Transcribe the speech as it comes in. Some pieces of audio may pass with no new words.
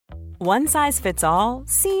One size fits all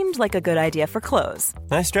seemed like a good idea for clothes.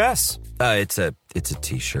 Nice dress. It's a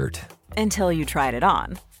t-shirt. Until you tried it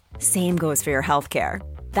on. Same goes for your healthcare.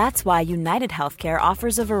 That's why United Healthcare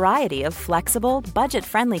offers a variety of flexible,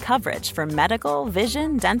 budget-friendly coverage for medical,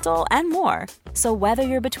 vision, dental, and more. So whether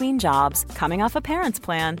you're between jobs, coming off a parent's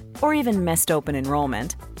plan, or even missed open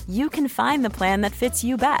enrollment, you can find the plan that fits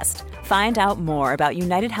you best. Find out more about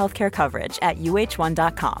United Healthcare coverage at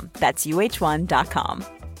uh1.com. That's uh1.com.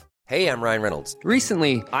 Hey, I'm Ryan Reynolds.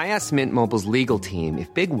 Recently, I asked Mint Mobile's legal team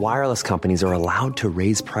if big wireless companies are allowed to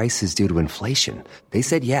raise prices due to inflation. They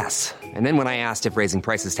said yes. And then when I asked if raising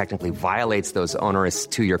prices technically violates those onerous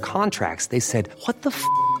two-year contracts, they said, "What the f***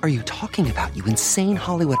 are you talking about, you insane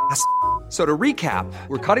Hollywood ass?" So to recap,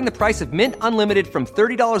 we're cutting the price of Mint Unlimited from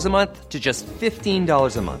 $30 a month to just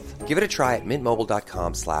 $15 a month. Give it a try at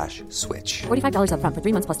mintmobile.com/switch. $45 up front for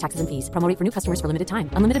 3 months plus taxes and fees. Promo rate for new customers for limited time.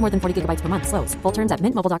 Unlimited more than 40 gigabytes per month. Slows full terms at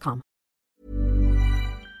mintmobile.com.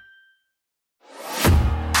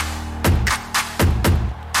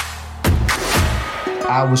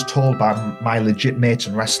 I was told by my legit mates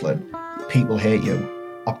in wrestling, people hate you,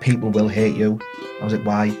 or people will hate you. I was like,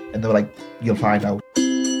 why? And they were like, you'll find out.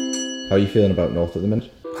 How are you feeling about North at the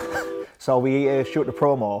minute? So we shoot the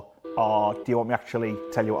promo, or do you want me to actually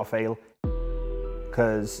tell you what I feel?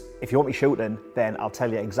 Because if you want me shooting, then I'll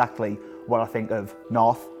tell you exactly what I think of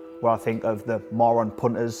North, what I think of the moron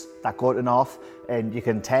punters that go to North, and you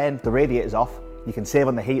can turn the radiators off, you can save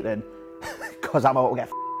on the heating, because I'm about to get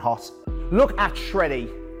hot. Look at Shreddy.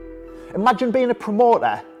 Imagine being a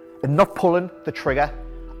promoter and not pulling the trigger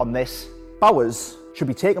on this. Bowers should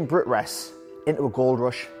be taking Brit Rest into a gold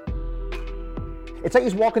rush. It's like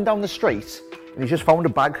he's walking down the street and he's just found a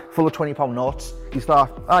bag full of £20 notes. He's like,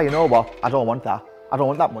 oh, you know what? I don't want that. I don't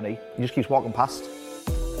want that money. He just keeps walking past.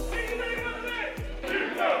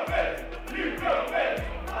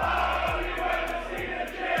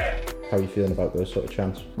 How are you feeling about those sort of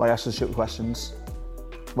chants? Why are you asking stupid questions?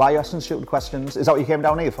 Why are you asking stupid questions? Is that what you came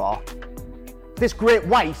down here for? This great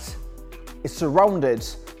white is surrounded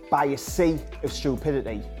by a sea of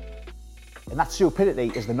stupidity. And that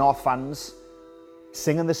stupidity is the North fans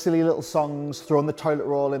singing the silly little songs, throwing the toilet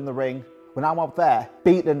roll in the ring. When I'm out there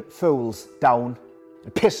beating fools down,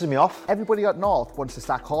 it pisses me off. Everybody at North wants to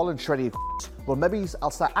start calling Shreddy. Well, maybe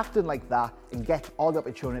I'll start acting like that and get all the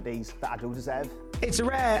opportunities that I do deserve. It's a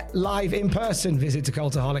rare live in-person visit to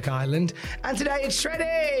Cultaholic Island, and today it's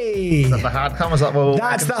Shreddy. Is that the hard cam? Is that what we're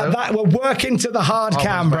That's that. We're working to the hard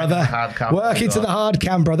cam, brother. Working to the hard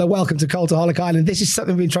cam, brother. Welcome to Cultaholic Island. This is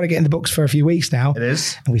something we've been trying to get in the books for a few weeks now. It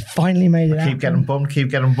is. And we finally made it out. Keep getting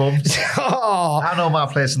bummed. Oh. I know my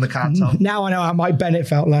place in the canton. Now I know how Mike Bennett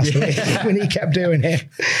felt last week when he kept doing it.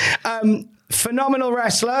 Phenomenal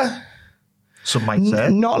wrestler. Some might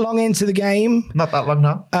say. Not long into the game. Not that long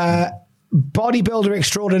now. Bodybuilder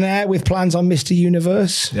extraordinaire with plans on Mr.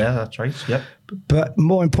 Universe. Yeah, that's right. Yep. But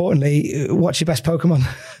more importantly, what's your best Pokemon?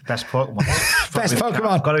 Best Pokemon. Best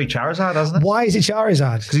Pokemon. Got to be Charizard, hasn't it? Why is it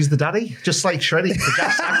Charizard? Because he's the daddy, just like Shreddy, the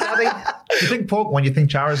gas daddy. You think Pokemon, you think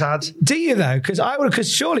Charizard. Do you though? Because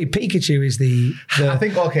surely Pikachu is the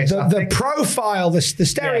profile, the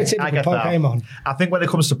stereotypical Pokemon. That. I think when it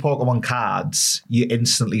comes to Pokemon cards, you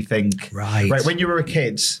instantly think right. When you were a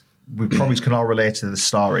kid, we probably can all relate to this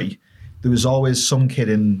story. There was always some kid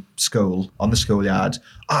in school, on the schoolyard,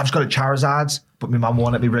 I've just got a Charizard, but my mum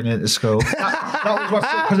won't let me bring it to school. That was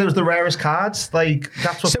because it was the rarest cards. Like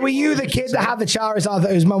that's what. So were you the kid that had the Charizard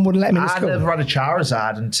that his mum wouldn't let me to school? I never had a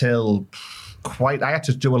Charizard until I had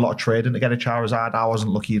to do a lot of trading to get a Charizard. I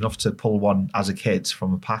wasn't lucky enough to pull one as a kid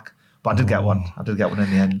from a pack. But I did get one. I did get one in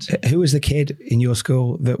the end. Who was the kid in your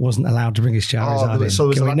school that wasn't allowed to bring his Charizard in?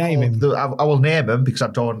 So Can we name him? I will name him because I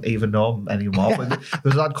don't even know him anymore. But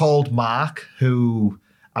there's a lad called Mark who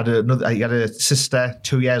he had a sister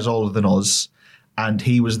 2 years older than us, and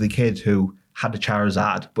he was the kid who had a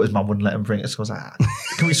Charizard, but his mum wouldn't let him bring it. So I was like,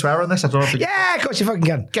 can we swear on this? I don't know if yeah, of course you fucking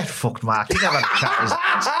can. Get fucked, Mark. You never had a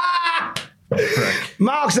Charizard.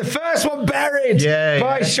 Mark's the first one buried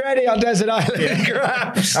by Shreddy on Desert Island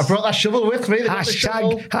Grabs. I brought that shovel with me.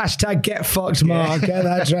 Hashtag get fucked, Mark. Get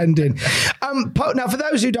that trending. Now, for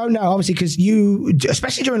those who don't know, obviously, because you,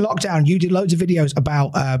 especially during lockdown, you did loads of videos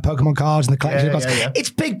about Pokemon cards and the collection of cards. Yeah. It's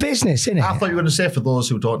big business, isn't it? I thought you were going to say, for those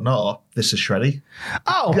who don't know, this is Shreddy.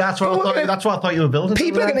 Oh, that's what I thought you were building.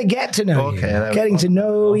 People are going to get to know you, getting to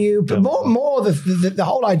know you, but more the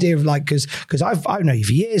whole idea of like because I've known you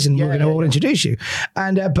for years, and we're going to all introduce you,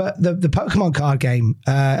 and but the Pokemon card game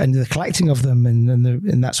and the collecting of them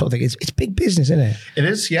and that sort of thing, it's big business, isn't it? It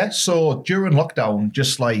is, yeah. So during lockdown,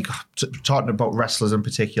 just like talking about wrestlers in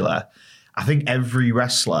particular, I think every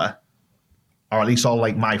wrestler or at least all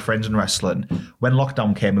like my friends in wrestling, when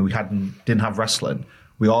lockdown came and we didn't have wrestling,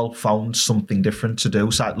 we all found something different to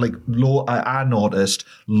do. So like I noticed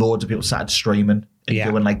loads of people started streaming and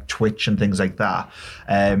doing like Twitch and things like that.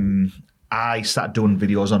 I started doing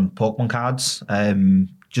videos on Pokemon cards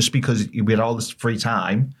just because we had all this free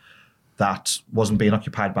time that wasn't being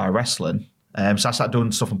occupied by wrestling. So I started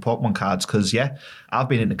doing stuff on Pokemon cards because, I've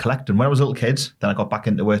been into collecting. When I was a little kid, then I got back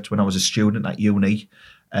into it when I was a student at uni.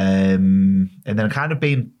 And then I've kind of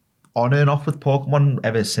been on and off with Pokemon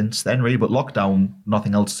ever since then, really. But lockdown,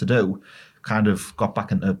 nothing else to do. Kind of got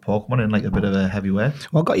back into Pokemon in like a bit of a heavy way.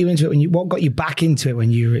 What got you into it what got you back into it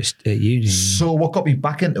when you were at uni? So what got me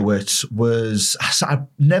back into it was I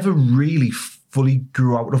never really fully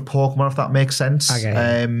grew out of Pokemon, if that makes sense.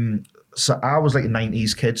 Okay. So I was like a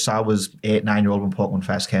 90s kid, so I was 8, 9-year-old when Pokemon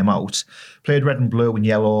first came out. Played Red and Blue and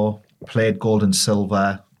Yellow, played Gold and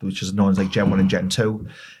Silver, which is known as like Gen 1 and Gen 2.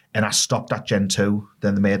 And I stopped at Gen 2.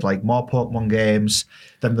 Then they made like more Pokemon games.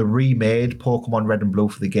 Then they remade Pokemon Red and Blue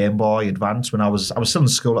for the Game Boy Advance when I was still in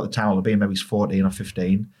school at the time. I'd been maybe 14 or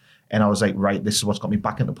 15. And I was like, right, this is what's got me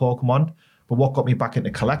back into Pokemon. But what got me back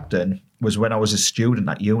into collecting was when I was a student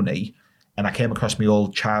at uni and I came across my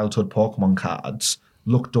old childhood Pokemon cards,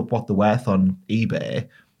 looked up what they're worth on eBay,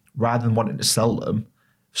 rather than wanting to sell them,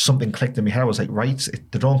 something clicked in my head. I was like, right,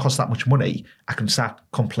 they don't cost that much money. I can start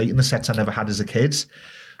completing the sets I never had as a kid.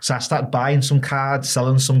 So I started buying some cards,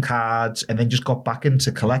 selling some cards, and then just got back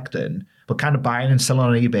into collecting, but kind of buying and selling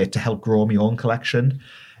on eBay to help grow my own collection.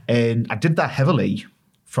 And I did that heavily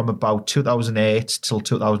from about 2008 till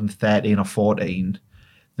 2013 or 14.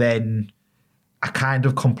 Then I kind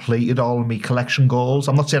of completed all of my collection goals.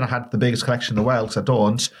 I'm not saying I had the biggest collection in the world, because I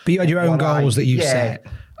don't. But you had your own goals that you set.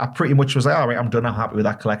 I pretty much was like, all right, I'm done. I'm happy with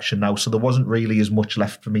that collection now. So there wasn't really as much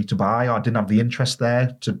left for me to buy. Or I didn't have the interest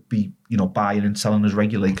there to be, buying and selling as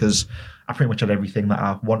regularly, because I pretty much had everything that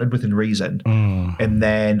I wanted within reason. And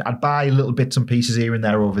then I'd buy little bits and pieces here and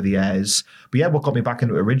there over the years. But what got me back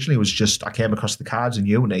into it originally was just I came across the cards in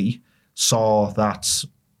uni, saw that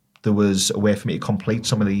there was a way for me to complete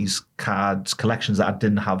some of these cards collections that I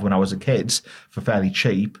didn't have when I was a kid for fairly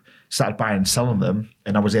cheap. Started buying and selling them,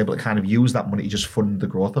 and I was able to kind of use that money to just fund the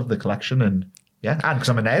growth of the collection. And and because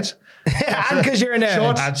I'm a nerd. And because you're a nerd.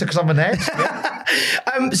 Short answer, because I'm a nerd.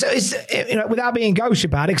 So it's, without being gauche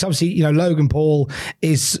about it, because obviously, Logan Paul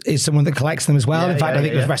is someone that collects them as well. In fact, I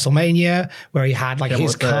think it was WrestleMania where he had like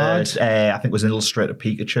his card. I think it was an illustrated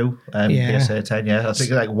Pikachu, PSA 10, I think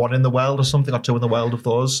like one in the world or something, or two in the world of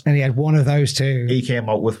those. And he had one of those too. He came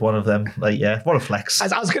out with one of them. What a flex.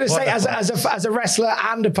 As I was going to say, as a wrestler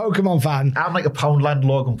and a Pokemon fan. I'm like a Poundland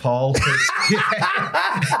Logan Paul.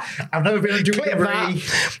 I've never been on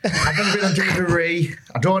WWE.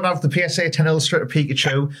 I don't have the PSA 10 illustrated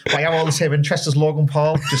Pikachu, but I have all the same interests as Logan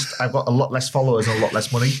Paul. Just I've got a lot less followers and a lot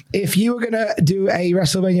less money. If you were going to do a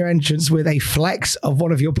WrestleMania entrance with a flex of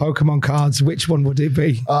one of your Pokemon cards, which one would it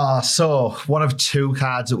be? So one of two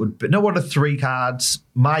cards it would be. No, one of three cards.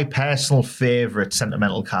 My personal favourite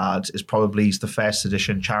sentimental card is probably the first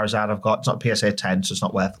edition Charizard I've got. It's not PSA 10, so it's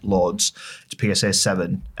not worth loads. It's PSA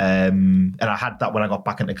 7. And I had that when I got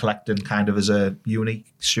back into collecting kind of as a uni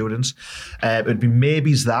student. It would be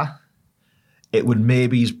maybe's that. It would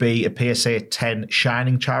maybe be a PSA 10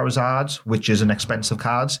 Shining Charizard, which is an expensive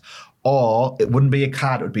card. Or it wouldn't be a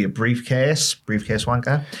card, it would be a briefcase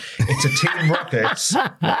wanker. It's a Team Rocket's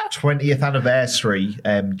 20th anniversary,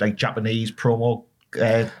 like Japanese promo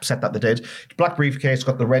set that they did. Black briefcase,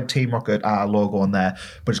 got the red Team Rocket logo on there,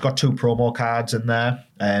 but it's got 2 promo cards in there.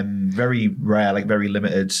 Very rare, like very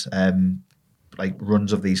limited like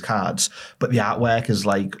runs of these cards. But the artwork is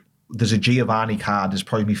like, there's a Giovanni card is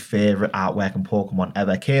probably my favourite artwork in Pokemon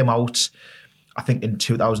ever. Came out, I think, in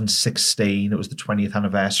 2016. It was the 20th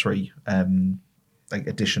anniversary like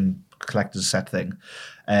edition collector's set thing.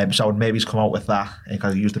 So I would maybe come out with that and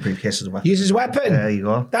kind of use the briefcase as a weapon. Use as a weapon. There you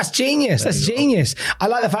go. That's genius. That's genius. I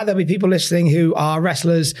like the fact there'll be people listening who are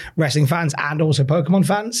wrestlers, wrestling fans, and also Pokemon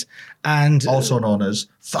fans. And also known as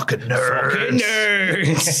fucking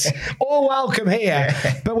nerds. All welcome here.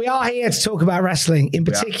 But we are here to talk about wrestling. In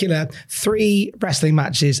particular, 3 wrestling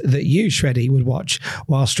matches that you, Shreddy, would watch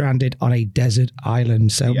while stranded on a desert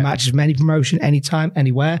island. So matches from any promotion, anytime,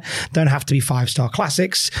 anywhere. Don't have to be 5-star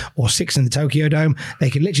classics or 6 in the Tokyo Dome. They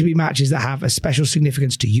can literally be matches that have a special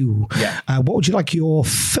significance to you. What would you like your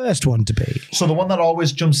first one to be? So the one that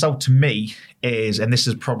always jumps out to me is, and this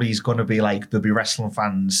is probably going to be like, there'll be wrestling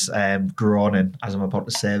fans groaning as I'm about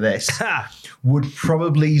to say this, would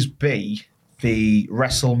probably be the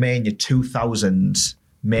WrestleMania 2000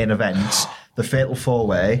 main event, the Fatal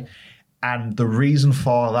 4-Way. And the reason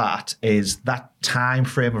for that is that time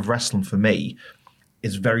frame of wrestling for me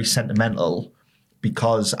is very sentimental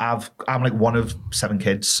because I'm like one of 7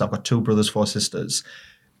 kids. I've got 2 brothers, 4 sisters.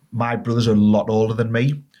 My brothers are a lot older than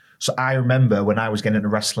me. So I remember when I was getting into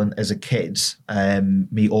wrestling as a kid,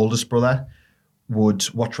 my oldest brother would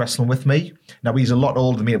watch wrestling with me. Now, he's a lot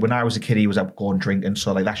older than me. When I was a kid, he was out going drinking.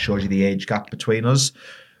 So like that shows you the age gap between us.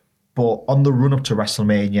 But on the run up to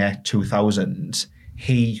WrestleMania 2000,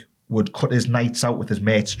 he would cut his nights out with his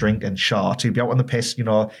mates drinking short. He'd be out on the piss,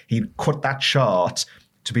 he'd cut that short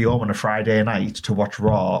to be home on a Friday night to watch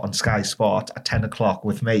Raw on Sky Sport at 10 o'clock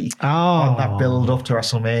with me on that build up to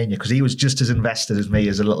WrestleMania because he was just as invested as me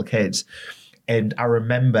as a little kid. And I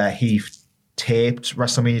remember he taped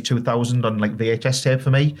WrestleMania 2000 on like VHS tape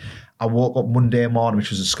for me. I woke up Monday morning,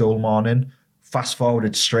 which was a school morning, fast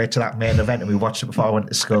forwarded straight to that main event and we watched it before I went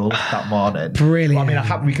to school that morning. Brilliant. Well,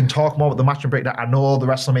 I mean, we can talk more about the match and break down. I know the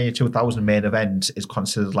WrestleMania 2000 main event is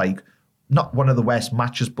considered like not one of the worst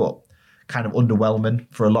matches, but kind of underwhelming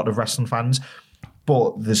for a lot of wrestling fans.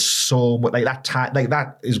 But there's so much like that time, like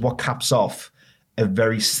that is what caps off a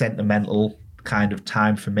very sentimental kind of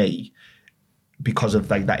time for me because of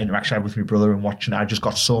like that interaction I had with my brother and watching it. I just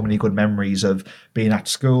got so many good memories of being at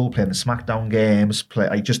school, playing the SmackDown games,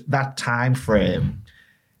 like just that time frame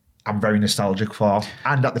I'm very nostalgic for.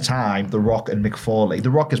 And at the time, The Rock and Mick Foley.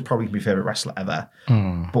 The Rock is probably my favourite wrestler ever.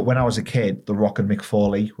 But when I was a kid, The Rock and Mick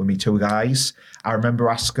Foley were my 2 guys. I remember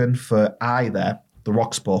asking for either The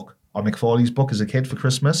Rock's book or Mick Foley's book as a kid for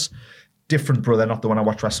Christmas. Different brother, not the one I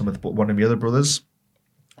watched wrestling with, but one of my other brothers.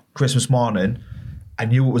 Christmas morning, I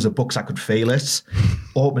knew it was a book, so I could feel it.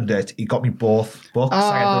 Opened it, he got me both books.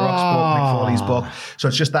 I had The Rock's book, Mick Foley's book. So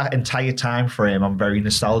it's just that entire time frame I'm very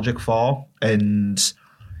nostalgic for. And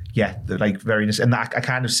yeah, like very nice. And I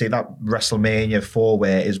kind of see that WrestleMania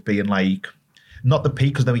 4-way as being like, not the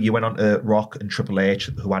peak, because then you went on to Rock and Triple H,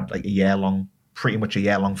 who had like pretty much a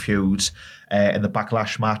year-long feud. In the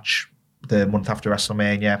Backlash match, the month after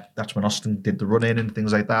WrestleMania, that's when Austin did the run-in and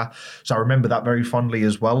things like that. So I remember that very fondly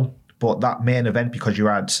as well. But that main event, because you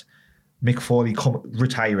had Mick Foley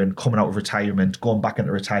retiring, coming out of retirement, going back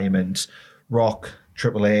into retirement, Rock,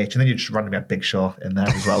 Triple H, and then you just randomly had Big Show in there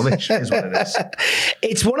as well, which is what it is.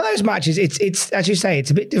 It's one of those matches, it's as you say, it's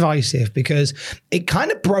a bit divisive because it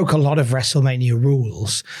kind of broke a lot of WrestleMania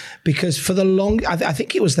rules because for the I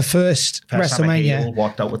think it was the first WrestleMania. Time a heel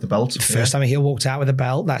walked out with the belt. First time a heel walked out with a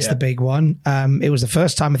belt, that's the big one. It was the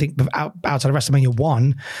first time, I think, outside of WrestleMania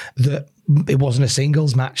 1 that it wasn't a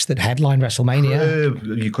singles match that headlined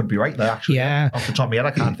WrestleMania. You could be right there, actually. Yeah. Off the top of my head,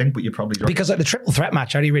 I can't think, but you're probably right. Because like, the triple threat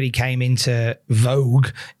match only really came into vogue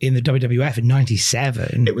in the WWF in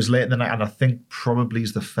 97. It was late in the night, and I think probably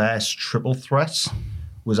the first triple threat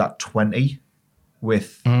was at 20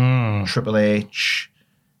 with Triple H.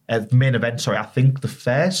 Main event, sorry. I think the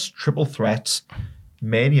first triple threat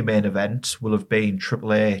Mania main event will have been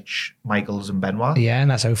Triple H, Michaels and Benoit. Yeah, and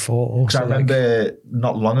that's 04. Because I remember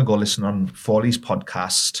not long ago listening on Foley's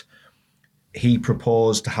podcast, he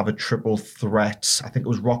proposed to have a triple threat. I think it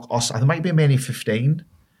was Rock Austin. I think it might be Mania 15.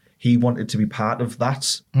 He wanted to be part of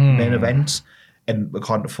that main event. And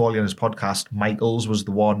according to Foley on his podcast, Michaels was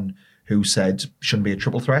the one who said shouldn't be a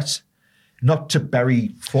triple threat. Not to bury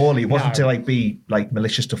Foley. It wasn't to be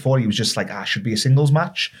malicious to Foley. It was just should be a singles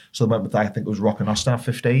match. So they went with that. I think it was Rock and Austin at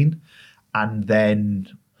 15. And then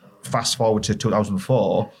fast forward to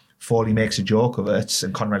 2004, Foley makes a joke of it,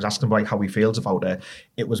 and Conrad's asking how he feels about it.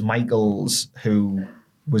 It was Michaels who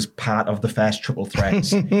was part of the first triple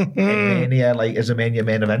threat in Mania, as a Mania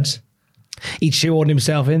main event. He shoehorned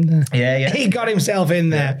himself in there. Yeah. He got himself in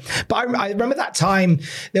there. Yeah. But I remember that time,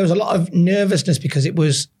 there was a lot of nervousness because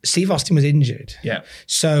Steve Austin was injured. Yeah.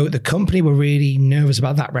 So the company were really nervous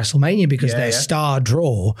about that WrestleMania because their star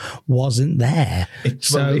draw wasn't there.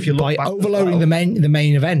 If you look by overloading the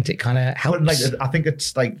main event, it kind of helps. I think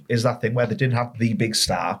it's is that thing where they didn't have the big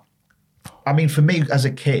star. I mean, for me as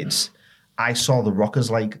a kid, I saw The Rock as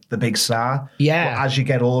the big star. Yeah. But as you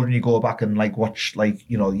get older and you go back and watch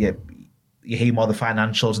you hear more the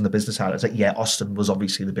financials and the business side. It's Austin was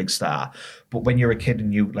obviously the big star. But when you're a kid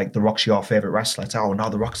and you The Rock's your favourite wrestler, it's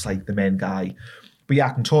The Rock's the main guy. But yeah,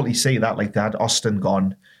 I can totally see that. They had Austin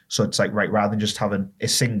gone. So it's right, rather than just having a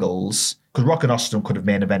singles, because Rock and Austin could have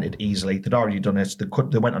main evented easily. They'd already done it. They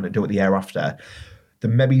went on to do it the year after. The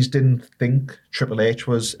Mebbies didn't think Triple H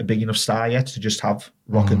was a big enough star yet to just have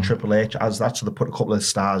Rock and Triple H as that. So they put a couple of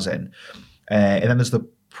stars in. And then there's the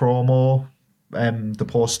promo, the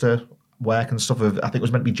poster work and stuff of, I think it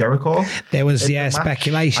was meant to be Jericho. There was,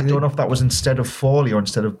 speculation. I don't know if that was instead of Foley or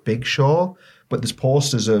instead of Big Show, but there's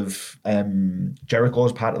posters of Jericho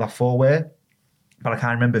as part of that 4-way. But I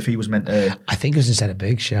can't remember if he was meant to. I think it was instead of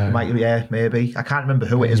Big Show. Yeah, maybe. I can't remember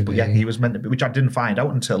who it is, but yeah, he was meant to be, which I didn't find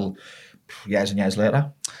out until years and years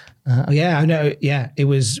later. Yeah, I know. Yeah, it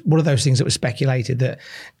was one of those things that was speculated that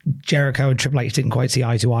Jericho and Triple H didn't quite see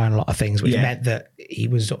eye to eye on a lot of things, which meant that he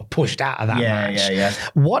was sort of pushed out of that match. Yeah.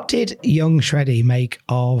 What did young Shreddy make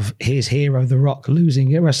of his hero, The Rock,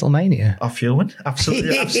 losing at WrestleMania? I'm fuming.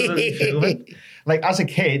 Absolutely fuming. Like, as a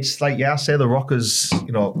kid, like, I say The Rock is,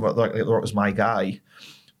 The Rock is my guy.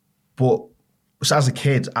 But so as a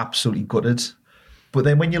kid, absolutely gutted. But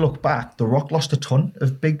then when you look back, The Rock lost a ton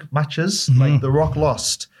of big matches. Mm-hmm. Like, The Rock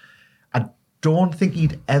lost... I don't think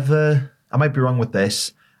he'd ever... I might be wrong with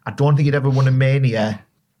this. I don't think he'd ever won a Mania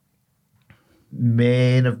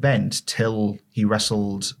main event till he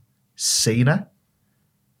wrestled Cena,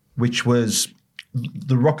 which was...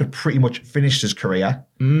 The Rock had pretty much finished his career,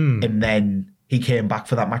 and then he came back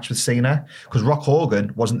for that match with Cena, because Rock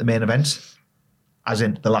Hogan wasn't the main event, as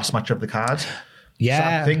in the last match of the card. Yeah.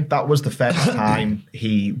 So I think that was the first time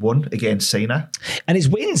he won against Cena. And his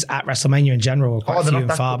wins at WrestleMania in general were quite few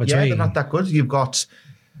and far between. Yeah, they're not that good. You've got...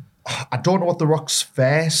 I don't know what The Rock's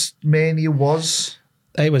first Mania was.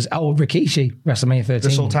 It was Rikishi, WrestleMania 13.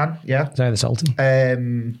 The Sultan, yeah. Sorry, the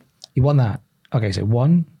Sultan. He won that. Okay, so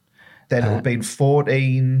won. Then it would have been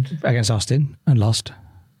 14. Against Austin and lost.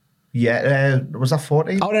 Yeah, was that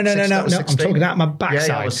 14? Oh, no. I'm talking out my backside.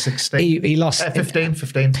 Yeah, it was 16. He lost.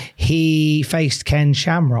 15. He faced Ken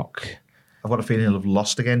Shamrock. I've got a feeling he'll have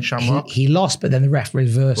lost again, Shamrock. He lost, but then the ref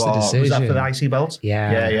reversed the decision. Was that for the IC belt?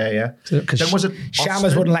 Yeah. Then was it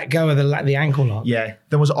Shammers wouldn't let go of the ankle lock. Yeah.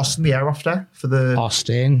 Then was it Austin the Air after for the...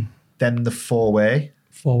 Austin. Then the four-way.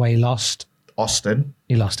 Four-way lost. Austin.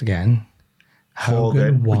 He lost again.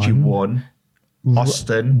 Hogan won. Which he won.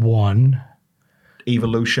 Austin. Won.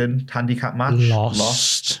 Evolution handicap match.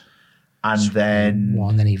 Lost. And then...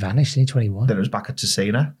 Won, then he vanished in 21. Then it was back to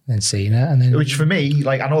Cena. Then Cena, and then... Which for me,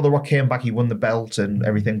 like, I know The Rock came back, he won the belt and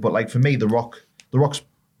everything, but like for me, The Rock's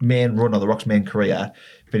main run, or The Rock's main career,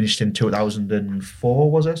 finished in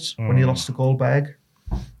 2004, was it? When he lost to Goldberg?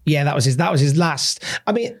 Yeah, that was his last.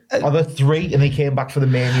 I mean... Are there 3 and he came back for the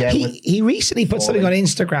Mania? He recently put something on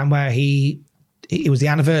Instagram where it was the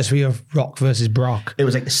anniversary of Rock versus Brock. It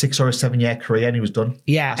was like a 6 or a 7 year career, and he was done.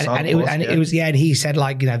 Yeah, and he said,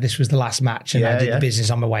 like, this was the last match, and I did the business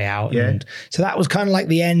on my way out. Yeah. And so that was kind of like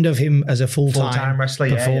the end of him as a full-time wrestler,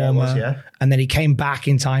 performer. And then he came back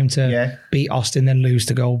in time to beat Austin, then lose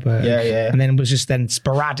to Goldberg. Yeah. And then it was just then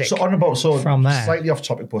sporadic. From there, slightly off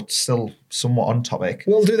topic, but still somewhat on topic.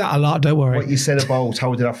 We'll do that a lot. Don't worry. What you said about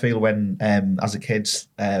how did I feel when, as a kid,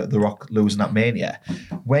 The Rock losing that Mania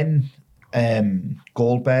when.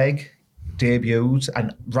 Goldberg debuted,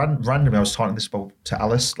 and randomly I was talking this about to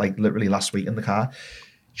Alice, like literally last week in the car.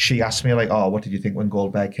 She asked me, like, oh, what did you think when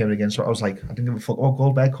Goldberg came in against her? I was like, I didn't give a fuck about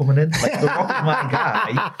Goldberg coming in. Like, The Rock was my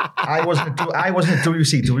guy. I wasn't a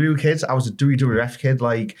WCW kid. I was a WWF kid.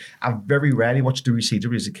 Like, I very rarely watched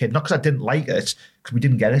WCW as a kid. Not because I didn't like it, because we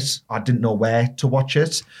didn't get it. I didn't know where to watch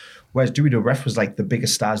it. Whereas WWF was like the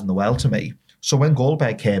biggest stars in the world to me. So when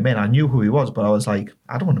Goldberg came in, I knew who he was, but I was like,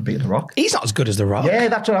 I don't want to beat The Rock. He's not as good as The Rock. Yeah,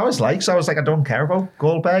 that's what I was like. So I was like, I don't care about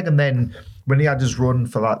Goldberg. And then when he had his run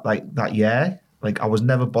for that year, like I was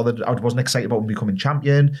never bothered. I wasn't excited about him becoming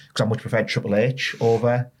champion because I much preferred Triple H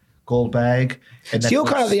over Goldberg. And so you're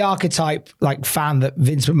kind of the archetype like fan that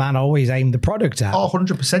Vince McMahon always aimed the product at. Oh,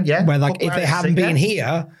 100%, yeah. Where like if they haven't been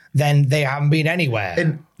here, then they haven't been anywhere.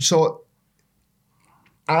 And so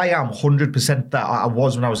I am 100% that I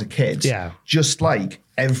was when I was a kid. Yeah. Just like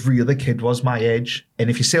every other kid was my age. And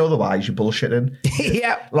if you say otherwise, you're bullshitting.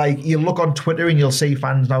 Yeah. Like you look on Twitter and you'll see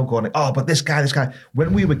fans now going, like, oh, but this guy.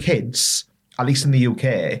 When we were kids, at least in the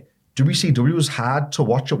UK, WCW was hard to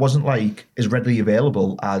watch. It wasn't like as readily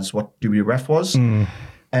available as what WWF was.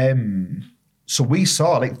 So we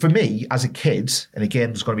saw, like for me as a kid, and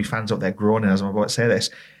again, there's going to be fans out there groaning as I'm about to say this,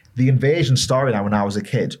 the Invasion storyline when I was a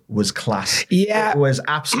kid was class. Yeah. It was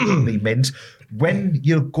absolutely mint. When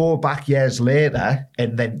you go back years later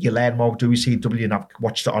and then you learn more WCW and I've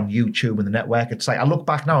watched it on YouTube and the network, it's like, I look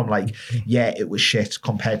back now, I'm like, yeah, it was shit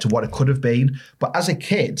compared to what it could have been. But as a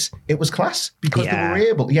kid, it was class because they were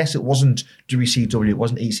able, yes, it wasn't WCW, it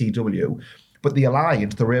wasn't ECW, but the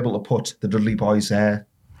Alliance, they were able to put the Dudley Boys there,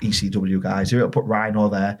 ECW guys. They were able to put Rhino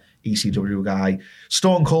there, ECW guy.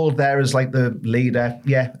 Stone Cold there as like the leader.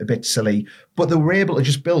 Yeah, a bit silly. But they were able to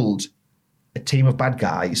just build a team of bad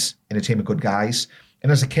guys and a team of good guys.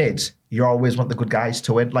 And as a kid, you always want the good guys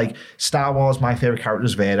to win. Like Star Wars, my favourite character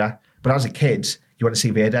is Vader. But as a kid, you want to see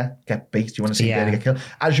Vader get beat. You want to see Vader get killed.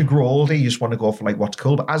 As you grow older, you just want to go for like what's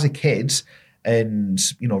cool. But as a kid, and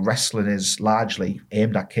you know, wrestling is largely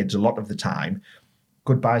aimed at kids a lot of the time,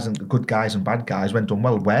 good guys and bad guys when done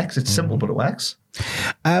well it works. It's simple, but it works.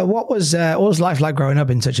 What was life like growing up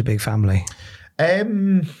in such a big family?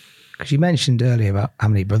 Because you mentioned earlier about how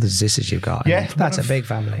many brothers and sisters you've got. Yeah, that's a big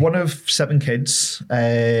family. One of 7 kids.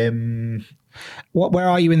 Where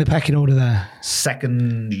are you in the pecking order there?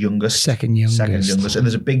 Second youngest. Second youngest. And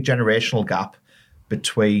there's a big generational gap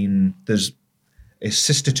between, there's a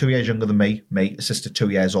sister 2 years younger than me, a sister 2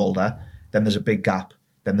 years older. Then there's a big gap.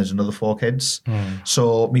 Then there's another 4 kids.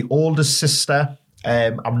 So my oldest sister,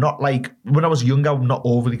 I'm not like, when I was younger, I'm not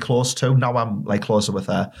overly close to. Now I'm like closer with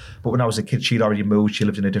her. But when I was a kid, she'd already moved. She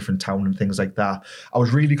lived in a different town and things like that. I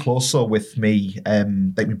was really close with me,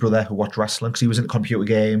 like my brother who watched wrestling, because he was into computer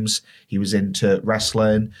games. He was into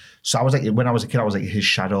wrestling. So I was like, when I was a kid, I was like his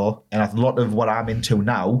shadow. And a lot of what I'm into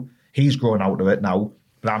now, he's grown out of it now.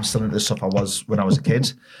 But I'm still into the stuff I was when I was a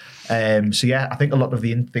kid. So yeah, I think a lot of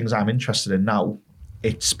the things I'm interested in now,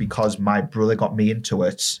 it's because my brother got me into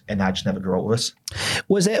it and I just never grew out of it.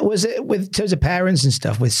 Was it with terms of parents and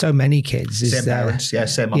stuff with so many kids? Same parents, yeah,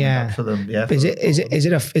 same mum and dad for them. Yeah. Is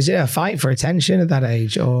it a fight for attention at that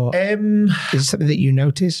age, or is it something that you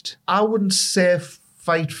noticed? I wouldn't say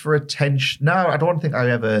fight for attention. No, I don't think I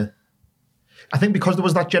ever. I think because there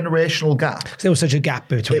was that generational gap. There was such a gap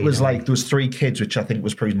between. It was like there was 3 kids, which I think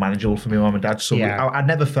was pretty manageable for my mum and dad. So I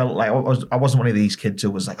never felt like I wasn't one of these kids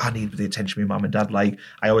who was like, I need the attention of my mum and dad. Like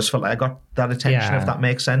I always felt like I got that attention, if that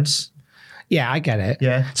makes sense. Yeah, I get it.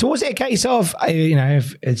 Yeah. So was it a case of,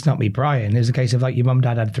 if it's not me, Brian, it was a case of like your mum and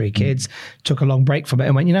dad had 3 kids, took a long break from it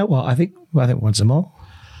and went, you know what, I think we want some more.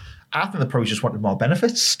 I think they probably just wanted more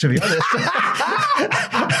benefits, to be honest.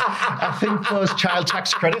 I think those child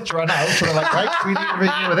tax credits ran out, so they're like, right, we need to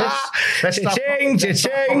renew this. Let's stop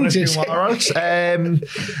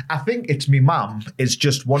I think it's me mum is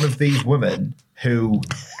just one of these women who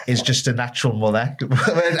is just a natural mother.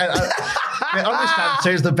 The honest answer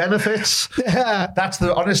is the benefits. That's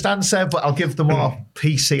the honest answer, but I'll give the more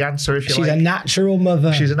PC answer if you like. She's a natural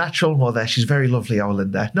mother. She's a natural mother. She's very lovely, our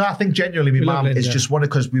Linda. No, I think genuinely my mum is just one,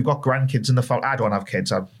 because we've got grandkids in the family. I don't have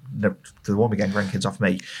kids. They won't be getting grandkids off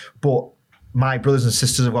me. But my brothers and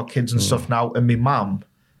sisters have got kids and stuff now. And my mum,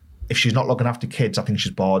 if she's not looking after kids, I think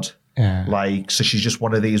she's bored. Yeah. So she's just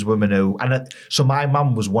one of these women who... So my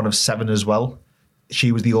mum was one of 7 as well.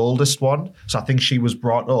 She was the oldest one. So I think she was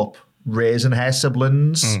brought up raising her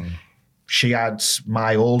siblings. She had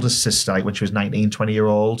my oldest sister when she was 19,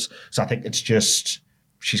 20-year-olds. So I think it's just...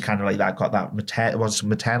 She's kind of like that, got that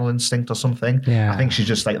maternal instinct or something. Yeah. I think she's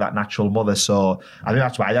just like that natural mother. So I think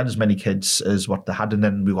that's why I had as many kids as what they had. And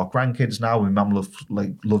then we've got grandkids now. My mum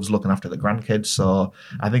loves looking after the grandkids. So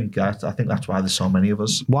I think that's why there's so many of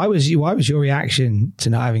us. Why was your reaction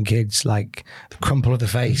to not having kids like the crumple of the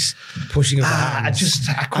face, pushing of the hands?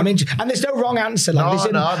 I mean, and there's no wrong answer.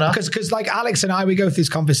 Like, no. Because like Alex and I, we go through this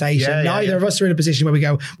conversation. Neither of us are in a position where we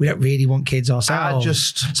go, we don't really want kids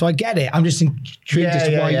ourselves. So I get it. I'm just intrigued as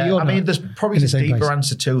to why you're not. I mean, there's probably a deeper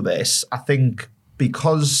answer to this. I think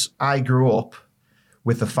because I grew up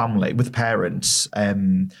with a family, with parents, I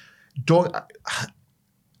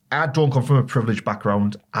don't come from a privileged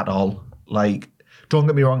background at all. Like, don't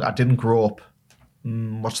get me wrong, I didn't grow up,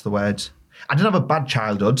 what's the word? I didn't have a bad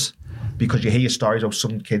childhood, because you hear stories of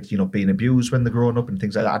some kids, being abused when they're growing up and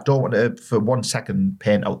things like that. I don't want to, for 1 second,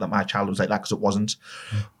 paint out that my childhood was like that, because it wasn't.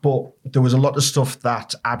 But there was a lot of stuff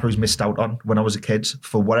that I probably missed out on when I was a kid,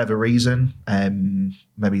 for whatever reason.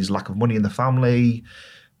 Maybe it's lack of money in the family,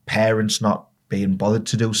 parents not being bothered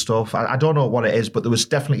to do stuff. I don't know what it is, but there was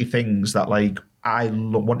definitely things that I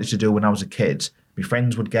wanted to do when I was a kid. My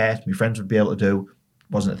friends would be able to do.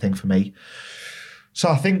 Wasn't a thing for me. So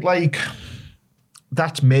I think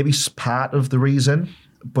that's maybe part of the reason.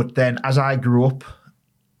 But then as I grew up,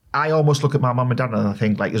 I almost look at my mum and dad and I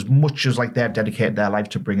think as much as they're dedicated their life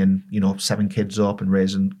to bringing, 7 kids up and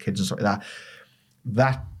raising kids and stuff like that,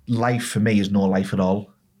 that life for me is no life at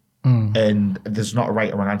all. And there's not a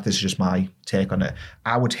right or wrong answer. This is just my take on it.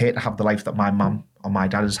 I would hate to have the life that my mum or my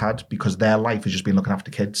dad has had, because their life has just been looking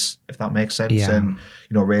after kids, if that makes sense. Yeah. And,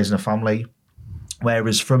 raising a family.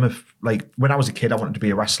 Whereas when I was a kid, I wanted to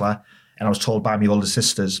be a wrestler. And I was told by my older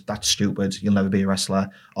sisters, that's stupid, you'll never be a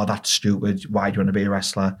wrestler. Or that's stupid, why do you want to be a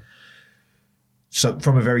wrestler? So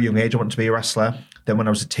from a very young age, I wanted to be a wrestler. Then when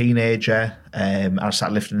I was a teenager, I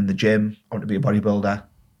started lifting in the gym. I wanted to be a bodybuilder.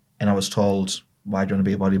 And I was told, why do you want to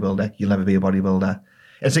be a bodybuilder? You'll never be a bodybuilder.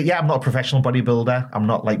 It's like, I'm not a professional bodybuilder. I'm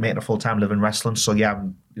not making a full-time living wrestling. So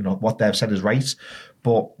what they've said is right.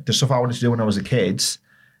 But the stuff I wanted to do when I was a kid,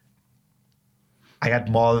 I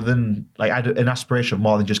had I had an aspiration of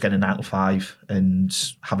more than just getting a 9 to 5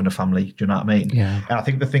 and having a family. Do you know what I mean? Yeah. And I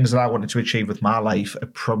think the things that I wanted to achieve with my life are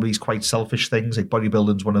probably quite selfish things. Like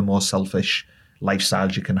bodybuilding's one of the most selfish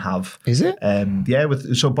lifestyles you can have. Is it? Yeah.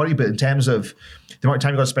 So bodybuilding, in terms of the amount of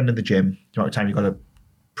time you got to spend in the gym, the amount of time you got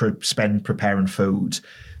to spend preparing food,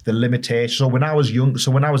 the limitation. So when I was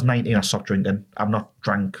 19, I stopped drinking. I've not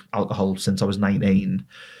drank alcohol since I was 19.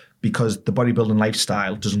 Because the bodybuilding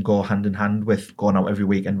lifestyle doesn't go hand in hand with going out every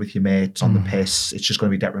weekend with your mates on the piss. It's just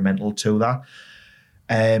going to be detrimental to that.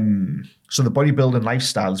 So the bodybuilding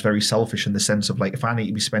lifestyle is very selfish in the sense of like, if I need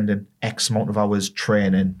to be spending X amount of hours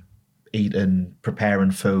training, eating,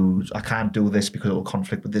 preparing food, I can't do this because it will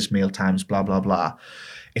conflict with this meal times, blah, blah, blah.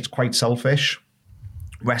 It's quite selfish.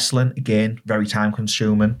 Wrestling, again, very time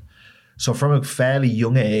consuming. So from a fairly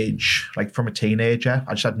young age, like from a teenager,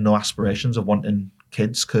 I just had no aspirations of wanting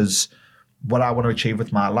kids, because what I want to achieve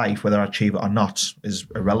with my life, whether I achieve it or not, is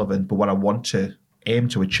irrelevant. But what I want to aim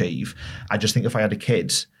to achieve, I just think if I had a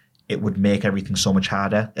kid, it would make everything so much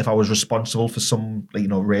harder. If I was responsible for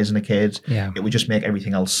raising a kid, it would just make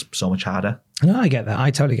everything else so much harder. No, I get that. I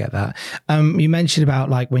totally get that. You mentioned about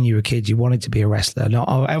like when you were a kid, you wanted to be a wrestler. Now,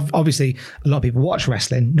 obviously, a lot of people watch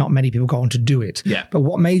wrestling. Not many people go on to do it. Yeah. But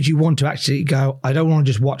what made you want to actually go, I don't want to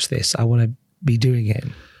just watch this. I want to be doing it.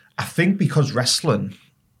 I think because wrestling,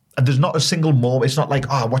 and there's not a single moment, it's not like,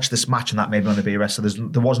 I watched this match and that made me want to be a wrestler.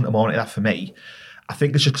 There wasn't a moment of that for me. I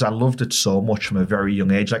think it's just because I loved it so much from a very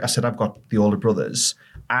young age. Like I said, I've got the older brothers.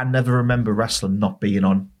 I never remember wrestling not being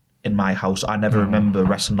on in my house. I never remember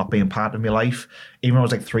wrestling not being part of my life. Even when I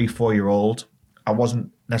was like 3-4 year old, I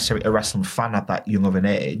wasn't necessarily a wrestling fan at that young of an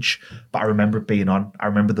age, but I remember it being on. I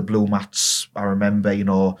remember the blue mats. I remember,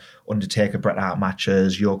 Undertaker, Bret Hart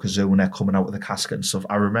matches, Yokozuna coming out with the casket and stuff.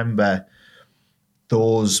 I remember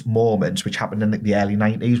those moments which happened in the early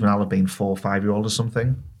 90s when I'll have been 4 or 5 year old or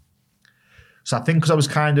something. So I think because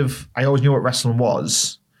I always knew what wrestling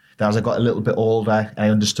was, that as I got a little bit older and I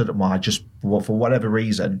understood it more, for whatever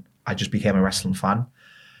reason, I just became a wrestling fan.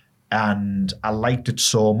 And I liked it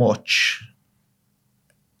so much,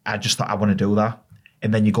 I just thought I want to do that.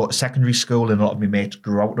 And then you go to secondary school and a lot of my mates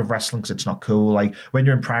grew out of wrestling because it's not cool. Like when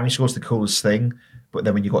you're in primary school, it's the coolest thing. But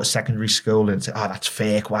then when you go to secondary school and say, that's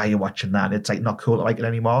fake, why are you watching that? And it's like not cool to like it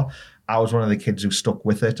anymore. I was one of the kids who stuck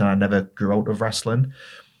with it and I never grew out of wrestling.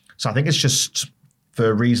 So I think it's just for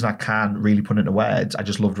a reason I can't really put into words. I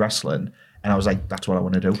just loved wrestling. And I was like, that's what I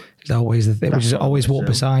want to do. It's always the thing, which is always walk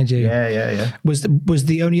beside you. Yeah. Was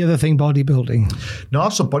the only other thing bodybuilding? No,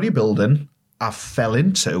 so bodybuilding I fell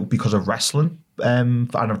into because of wrestling.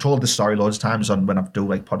 And I've told this story loads of times when I do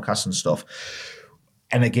like podcasts and stuff.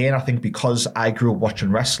 And again, I think because I grew up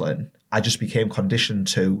watching wrestling, I just became conditioned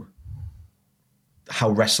to how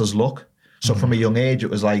wrestlers look. So from a young age, it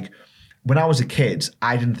was like, when I was a kid,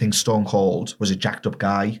 I didn't think Stone Cold was a jacked up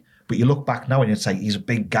guy. But you look back now and it's like, he's a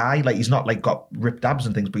big guy. Like, he's not like got ripped abs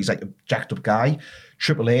and things, but he's like a jacked up guy.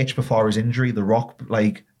 Triple H before his injury, The Rock,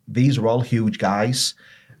 like, these are all huge guys.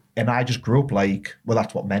 And I just grew up like, well,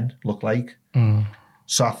 that's what men look like.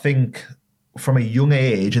 So I think from a young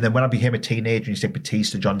age, and then when I became a teenager, and you say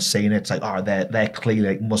Batista, John Cena, it's like, they're clearly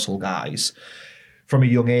like muscle guys. From a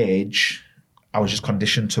young age, I was just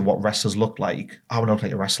conditioned to what wrestlers look like. I want to look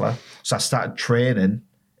like a wrestler. So I started training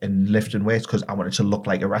and lifting weights because I wanted to look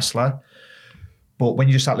like a wrestler. But when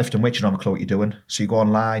you just start lifting weights, you don't have a clue what you're doing. So you go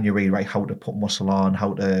online, you read, how to put muscle on,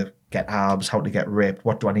 how to get abs, how to get ripped,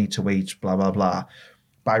 what do I need to eat, blah, blah, blah.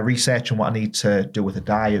 By researching what I need to do with a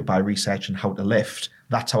diet, by researching how to lift,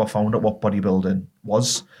 that's how I found out what bodybuilding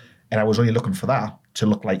was. And I was only looking for that, to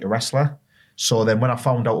look like a wrestler. So then when I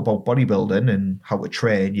found out about bodybuilding and how to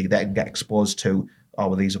train, you then get exposed to,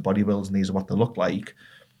 these are bodybuilders and these are what they look like.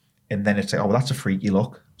 And then it's like, that's a freaky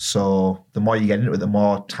look. So the more you get into it, the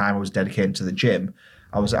more time I was dedicating to the gym.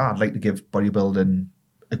 I was like, I'd like to give bodybuilding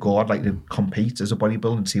a go. I'd like to compete as a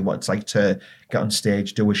bodybuilder and see what it's like to get on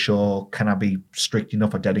stage, do a show. Can I be strict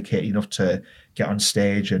enough or dedicated enough to get on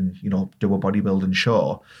stage and, do a bodybuilding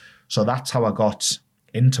show? So that's how I got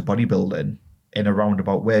into bodybuilding in a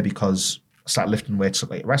roundabout way, because I started lifting weights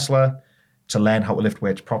like a wrestler. To learn how to lift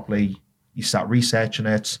weights properly, you start researching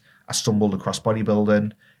it. I stumbled across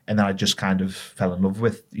bodybuilding, and then I just kind of fell in love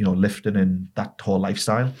with, lifting and that whole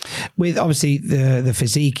lifestyle. With obviously the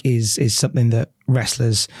physique is something that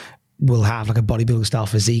wrestlers will have, like a bodybuilding style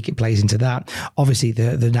physique. It plays into that. Obviously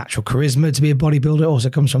the natural charisma to be a bodybuilder also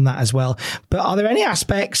comes from that as well. But are there any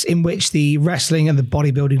aspects in which the wrestling and the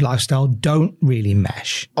bodybuilding lifestyle don't really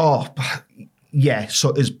mesh? Yeah,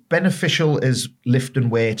 so as beneficial as lifting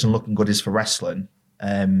weights and looking good is for wrestling,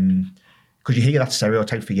 because you hear that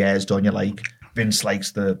stereotype for years, don't you? Like, Vince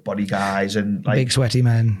likes the body guys and like big sweaty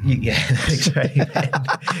men. Yeah, big sweaty men.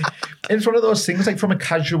 It's one of those things like from a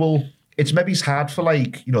casual. It's maybe it's hard for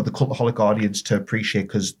like the cultaholic audience to appreciate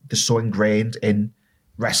because they're so ingrained in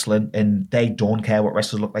wrestling and they don't care what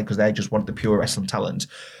wrestlers look like because they just want the pure wrestling talent.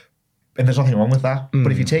 And there's nothing wrong with that.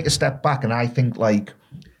 But if you take a step back, and I think like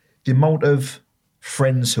the amount of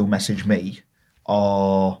friends who message me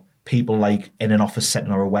or people like in an office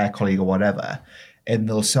setting or a work colleague or whatever, and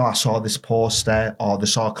they'll say, I saw this poster or they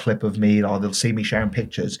saw a clip of me or they'll see me sharing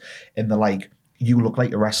pictures and they're like, you look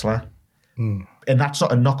like a wrestler. And that's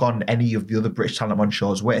not a knock on any of the other British talent I'm on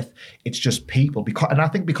shows with. It's just people. And I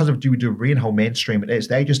think because of WWE and how mainstream it is,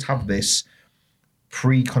 they just have this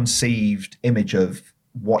preconceived image of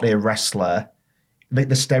what a wrestler, like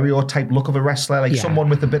the stereotype look of a wrestler, like someone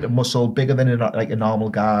with a bit of muscle, bigger than a normal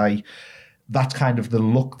guy. That's kind of the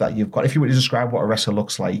look that you've got. If you were to describe what a wrestler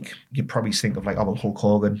looks like, you'd probably think of like, Hulk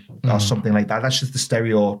Hogan or something like that. That's just the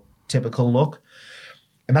stereotypical look.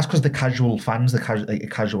 And that's because the casual fans, the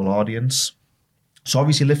casual audience. So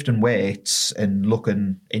obviously lifting weights and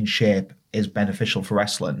looking in shape is beneficial for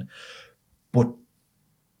wrestling. But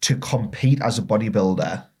to compete as a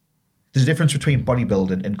bodybuilder, there's a difference between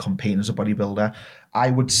bodybuilding and competing as a bodybuilder.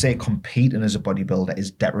 I would say competing as a bodybuilder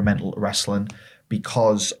is detrimental to wrestling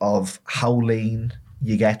because of how lean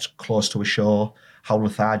you get close to a show, how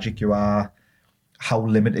lethargic you are, how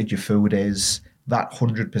limited your food is. That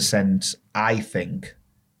 100%, I think,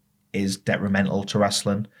 is detrimental to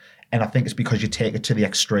wrestling. And I think it's because you take it to the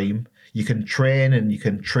extreme. You can train and you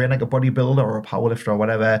can train like a bodybuilder or a powerlifter or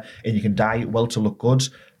whatever, and you can diet well to look good.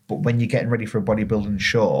 But when you're getting ready for a bodybuilding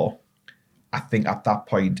show, I think at that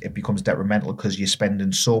point it becomes detrimental because you're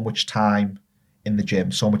spending so much time in the gym,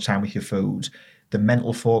 so much time with your food. The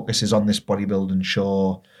mental focus is on this bodybuilding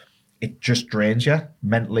show. It just drains you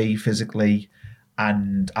mentally, physically.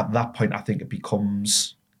 And at that point, I think it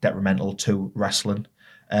becomes detrimental to wrestling.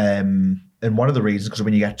 And one of the reasons, because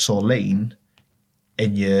when you get so lean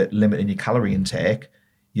and you're limiting your calorie intake,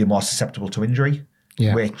 you're more susceptible to injury.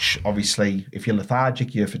 Yeah. Which obviously, if you're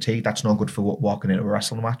lethargic, you're fatigued, that's no good for walking into a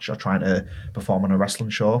wrestling match or trying to perform on a wrestling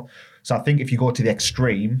show. So I think if you go to the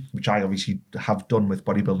extreme, which I obviously have done with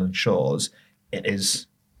bodybuilding shows, it is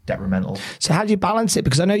detrimental. So how do you balance it?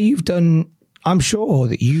 Because I know you've done... I'm sure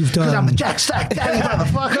that you've done... Because I'm the Jack Stack Daddy,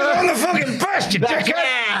 motherfucker. I'm the fucking best, you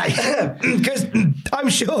dickhead. Because I'm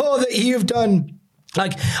sure that you've done...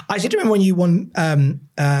 Like, I seem to remember when you won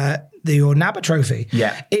your NABBA trophy.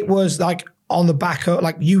 Yeah. It was like on the back of...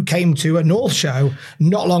 Like, you came to a North show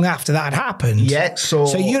not long after that happened. Yeah,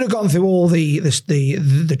 so you'd have gone through all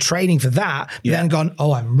the training for that, but then gone,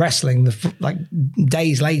 I'm wrestling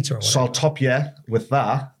days later or whatever. So I'll top you with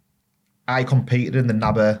that. I competed in the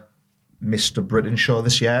NABBA Mr. Britain show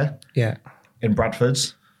this year. Yeah. In Bradford.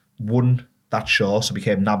 Won that show, so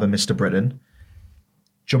became NABBA Mr. Britain.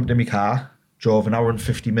 Jumped in my car, drove an hour and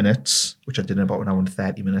 50 minutes, which I did in about an hour and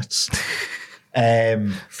 30 minutes,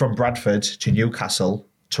 from Bradford to Newcastle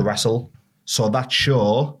to wrestle. So that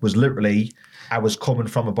show was literally, I was coming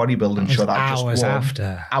from a bodybuilding show that I just won. Hours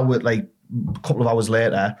after. A couple of hours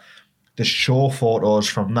later, the show photos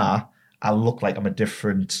from that, I look like I'm a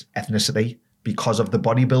different ethnicity because of the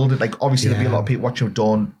bodybuilding. Like, obviously, there'll be a lot of people watching who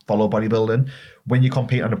don't follow bodybuilding. When you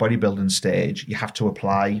compete on a bodybuilding stage, you have to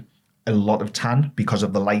apply a lot of tan because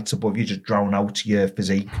of the lights above you just drown out your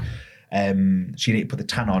physique. So you need to put the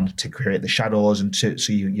tan on to create the shadows and so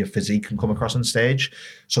your physique can come across on stage.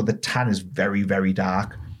 So the tan is very, very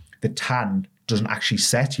dark. The tan doesn't actually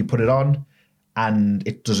set. You put it on and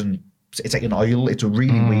it doesn't. It's like an oil. It's a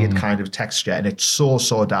really weird kind of texture, and it's so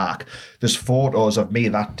dark. There's photos of me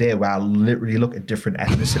that day where I literally look at different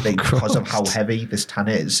ethnicity because of how heavy this tan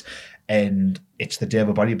is. And it's the day of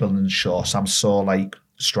a bodybuilding show, so I'm so like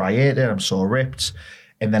striated, I'm so ripped.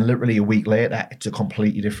 And then literally a week later, it's a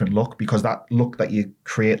completely different look because that look that you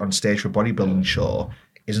create on stage for a bodybuilding show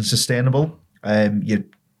isn't sustainable.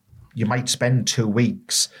 You might spend 2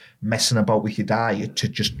 weeks messing about with your diet to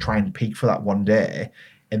just try and peak for that one day.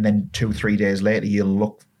 And then 2-3 days later, you'll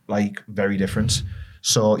look like very different.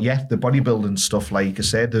 So yeah, the bodybuilding stuff, like I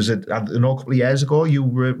said, I know a couple of years ago, you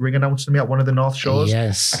were ring announcing me at one of the North shows.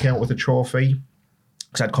 Yes. I came out with a trophy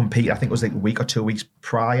because I'd compete, I think it was like a week or 2 weeks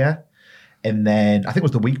prior. And then I think it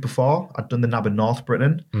was the week before, I'd done the NABBA North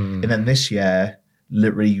Britain. And then this year,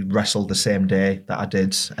 literally wrestled the same day that I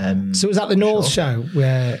did. So was that the North show?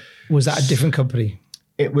 Where was that a different company?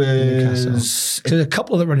 It was so there's a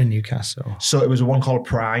couple that run in Newcastle. So it was one called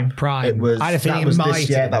Prime. It was I had a feeling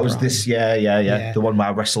that was this year. Yeah. The one where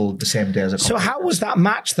I wrestled the same day as a So how was that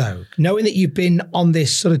match though? Knowing that you've been on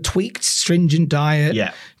this sort of tweaked, stringent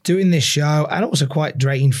diet, doing this show, and also quite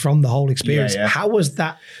drained from the whole experience. How was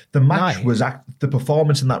that? The match was the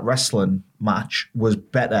performance in that wrestling match was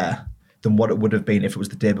better than what it would have been if it was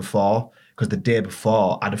the day before. Because the day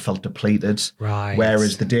before I'd have felt depleted. Right.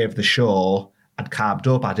 Whereas the day of the show, I'd carved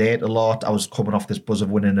up, I'd ate a lot, I was coming off this buzz of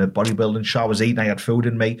winning a bodybuilding show, I was eating, I had food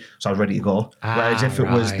in me, so I was ready to go. Whereas if it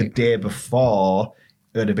was the day before,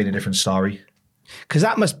 it would have been a different story. Because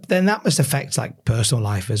that must affect like personal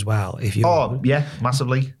life as well. If you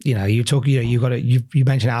massively. You know, you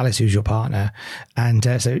mentioned Alice, who's your partner, and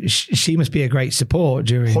so she must be a great support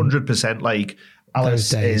during 100%. Like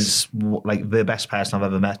Alice is like the best person I've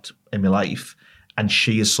ever met in my life, and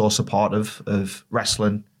she is so supportive of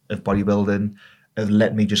wrestling, of bodybuilding, of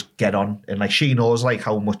letting me just get on, and like she knows like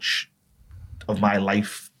how much of my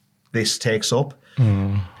life this takes up.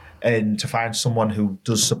 And to find someone who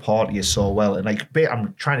does support you so well, and like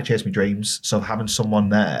I'm trying to chase my dreams, so having someone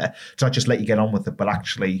there to not just let you get on with it, but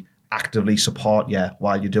actually actively support you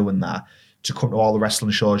while you're doing that. To come to all the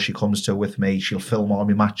wrestling shows she comes to with me, she'll film all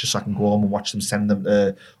my matches so I can go home and watch them, send them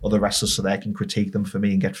to other wrestlers so they can critique them for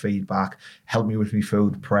me and get feedback, help me with my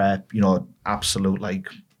food prep, absolute like,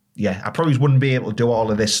 I probably wouldn't be able to do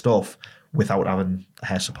all of this stuff without having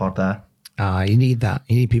her support there. You need that.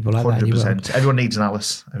 You need people like 100%. that. Everyone needs an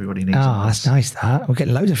Alice. Everybody needs an Alice. That's nice, that. We're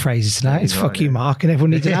getting loads of phrases tonight. It's fuck you, Mark, and everyone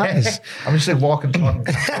needs an Alice. I'm just like walking, talking.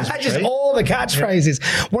 Just all the catchphrases.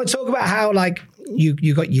 I want to talk about how, like,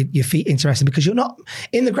 you got your feet interested, because you're not,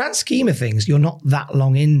 in the grand scheme of things, you're not that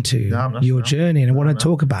long into your journey, and I want to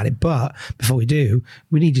talk about it. But before we do,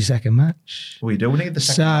 we need your second match. We do. We need the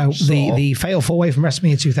second match. So the Fatal 4-Way from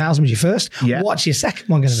WrestleMania 2000 was your first. Yeah. What's your second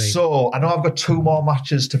one going to be? So I know I've got two more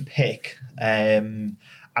matches to pick. I'm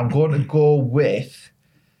going to go with,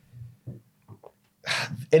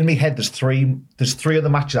 in my head, there's three other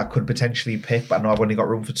matches I could potentially pick, but I know I've only got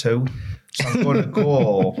room for two. So I'm going to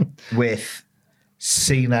go with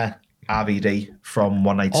Cena RVD from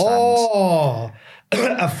One Night Stand. Oh,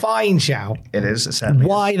 a fine shout. It is, certainly.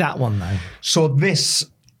 Why that one, though? So this,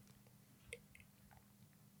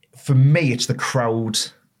 for me, it's the crowd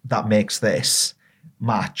that makes this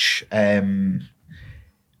match.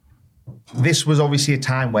 This was obviously a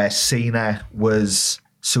time where Cena was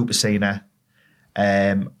Super Cena.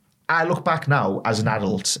 I look back now as an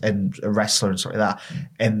adult and a wrestler and stuff like that,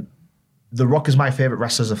 and The Rock is my favourite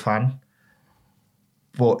wrestler as a fan,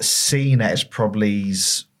 but Cena is probably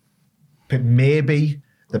maybe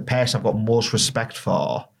the person I've got most respect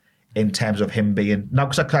for in terms of him being... Now,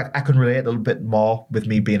 because I can relate a little bit more with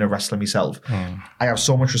me being a wrestler myself. I have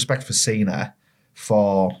so much respect for Cena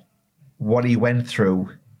for what he went through,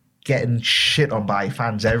 getting shit on by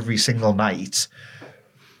fans every single night,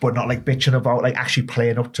 but not like bitching about, like actually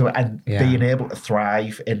playing up to it and being able to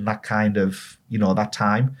thrive in that kind of, that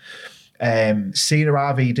time. Cena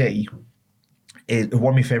RVD is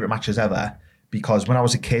one of my favourite matches ever, because when I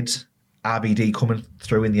was a kid, RVD coming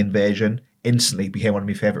through in the Invasion instantly became one of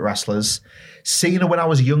my favourite wrestlers. Cena, when I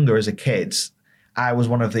was younger as a kid, I was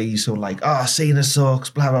one of these who were like, oh, Cena sucks,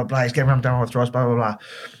 blah, blah, blah, he's getting rammed down with throws, blah, blah, blah.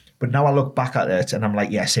 But now I look back at it and I'm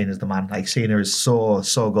like, yeah, Cena's the man. Like, Cena is so,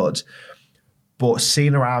 so good. But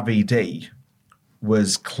Cena RVD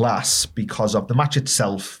was class because of the match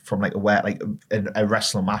itself, from like a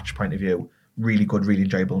wrestling match point of view. Really good, really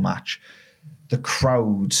enjoyable match. The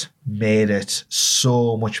crowd made it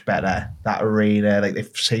so much better. That arena, like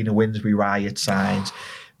if Cena wins, we riot signs.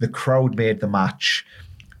 The crowd made the match.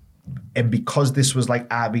 And because this was like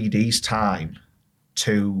RVD's time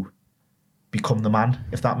to become the man,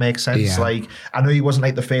 if that makes sense. Yeah. Like, I know he wasn't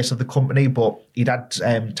like the face of the company, but he'd had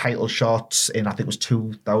title shots in, I think it was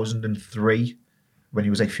 2003, when he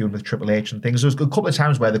was like feuding with Triple H and things. There was a couple of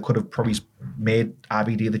times where they could have probably made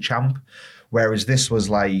RVD the champ, whereas this was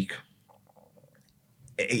like,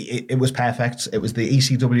 it was perfect. It was the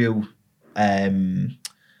ECW, the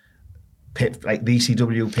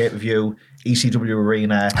ECW pay-per-view, ECW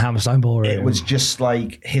arena. Hammerstein Ballroom. It was just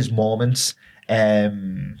like his moments.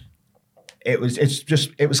 It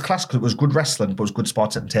was class because it was good wrestling, but it was good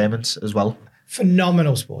sports entertainment as well.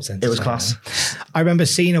 Phenomenal sports entertainment. It was class. I remember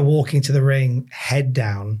Cena walking to the ring, head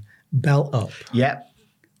down, belt up,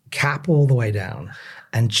 cap all the way down,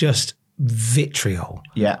 and just vitriol.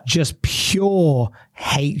 Just pure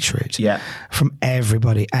hatred from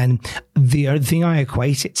everybody. And the other thing I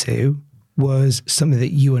equate it to was something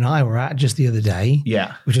that you and I were at just the other day.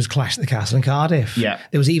 Yeah. Which was Clash at the Castle in Cardiff. Yeah.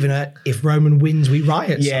 There was even a "If Roman wins, we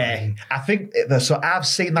riot" sign. I think so. I've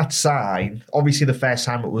seen that sign. Obviously, the first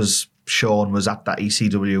time it was shown was at that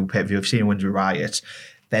ECW pay-per-view. I've seen Wins We Riot.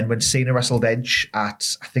 Then when Cena wrestled Edge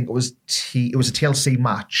at, I think it was a TLC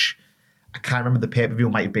match. I can't remember the pay-per-view.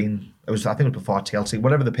 Might have been. I think it was before TLC.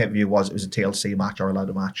 Whatever the pay-per-view was, it was a TLC match or a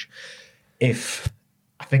ladder match. If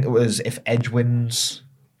Edge wins,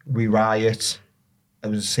 we riot. It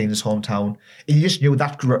was Cena's hometown. And you just knew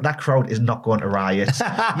that crowd is not going to riot.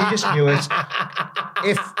 You just knew it.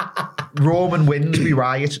 If Roman wins, we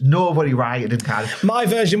riot. Nobody rioted in Cardiff. My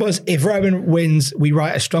version was, if Roman wins, we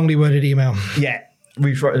write a strongly worded email. Yeah.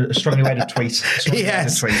 We wrote a strongly worded tweet.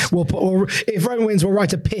 Yes. If Roman wins, we'll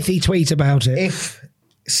write a pithy tweet about it. If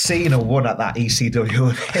Cena won at that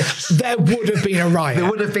ECW event, there would have been a riot. There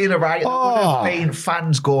would have been a riot. There would have been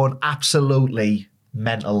fans going absolutely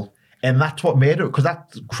mental. And that's what made it, because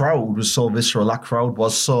that crowd was so visceral. That crowd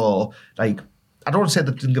was so, like, I don't want to say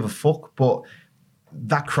they didn't give a fuck, but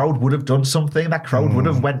that crowd would have done something. That crowd would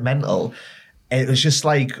have went mental. And it was just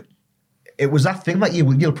like, it was that thing that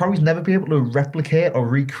you'll probably never be able to replicate or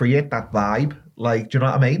recreate that vibe. Like, do you know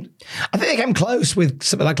what I mean? I think they came close with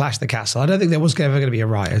something like Clash of the Castle. I don't think there was ever going to be a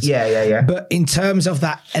riot. Yeah. But in terms of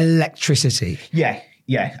that electricity. Yeah,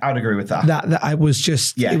 I'd agree with that. That I was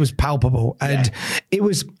just, it was palpable. And it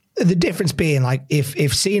was, the difference being, like,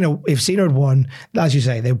 if Cena had won, as you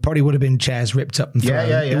say, there probably would have been chairs ripped up and thrown.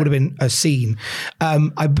 It would have been a scene.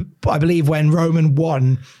 I believe when Roman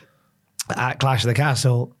won at Clash of the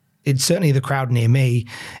Castle, it's certainly the crowd near me,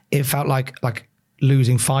 it felt like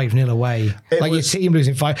losing 5-0 away. Your team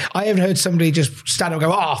losing 5. I haven't heard somebody just stand up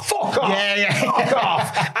and go, "Oh, fuck off!" Fuck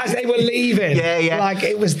off, as they were leaving. Like,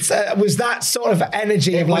 it was that sort of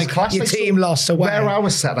energy of like your team lost away. Where I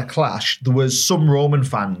was at a Clash, there was some Roman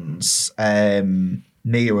fans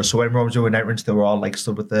near us. So when Roman was doing entrance, they were all like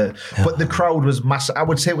stood with but the crowd was massive. I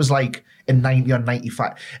would say it was like in 90 or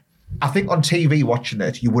 95. I think on TV watching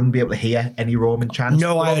it, you wouldn't be able to hear any Roman chants.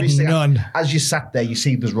 No, I had none. As you sat there, you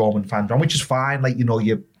see there's Roman fans on, which is fine. Like, you know,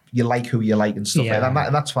 you like who you like and stuff like that,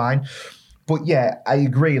 and that's fine. But yeah, I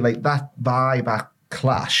agree. Like, that vibe at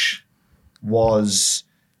Clash was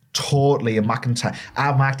totally a McIntyre.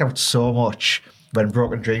 I marked out so much when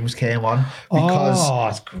Broken Dreams came on,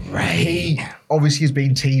 because it's great. He obviously has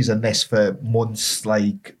been teasing this for months,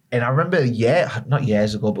 like. And I remember, not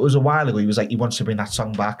years ago, but it was a while ago, he was like, he wants to bring that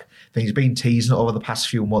song back. Then he's been teasing it over the past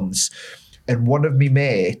few months. And one of my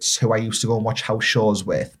mates, who I used to go and watch house shows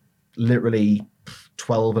with, literally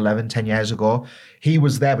 12, 11, 10 years ago, he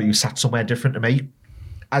was there, but he sat somewhere different to me.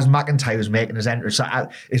 As McIntyre was making his entrance,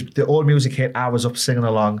 the old music hit, I was up singing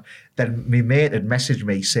along. Then my mate had messaged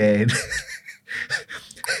me saying,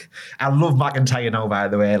 I love McIntyre now, by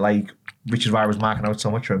the way, like, which is why I was marking out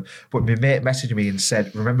so much for him. But my mate messaged me and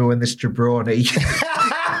said, "Remember when this jabroni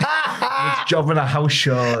was jobbing at house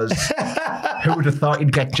shows? Who would have thought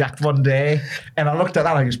he'd get jacked one day?" And I looked at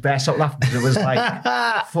that and I just burst out laughing, because it was like,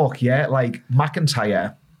 fuck yeah. Like,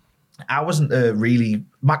 McIntyre,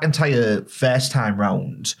 McIntyre first time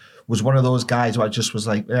round was one of those guys who I just was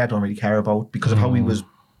like, I don't really care about, because of how he was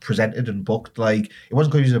presented and booked. Like, it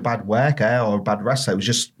wasn't because he was a bad worker or a bad wrestler. It was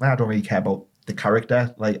just, I don't really care about the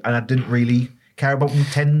character. Like, and I didn't really care about him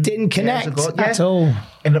 10 didn't connect years ago. at all.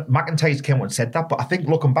 And McIntyre came out and said that, but I think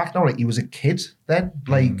looking back now, like, he was a kid then.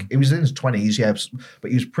 Like, he was in his 20s,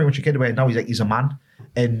 but he was pretty much a kid away. Now he's a man.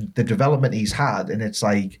 And the development he's had, and it's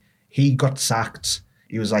like, he got sacked.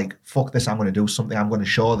 He was like, fuck this, I'm going to do something. I'm going to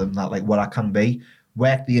show them that, like, what I can be.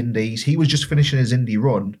 Worked the indies. He was just finishing his indie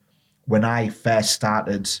run when I first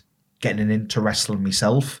started getting into wrestling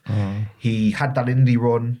myself. He had that indie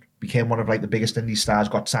run, became one of, like, the biggest indie stars,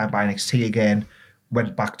 got signed by NXT again,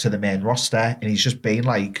 went back to the main roster, and he's just been,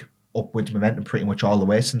 like, upwards momentum pretty much all the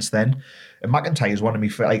way since then. And McIntyre is one of me,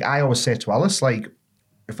 like, I always say to Alice, like,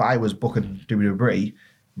 if I was booking WWE,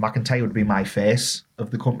 McIntyre would be my face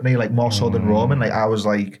of the company, like, more so than Roman. Like, I was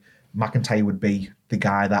like, McIntyre would be the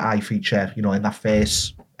guy that I feature, you know, in that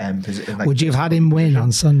face. Like, would you have had him win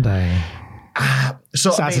on Sunday?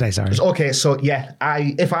 Saturday, sorry. Okay, so yeah,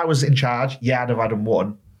 if I was in charge, I'd have had him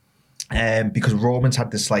won. Because Roman's had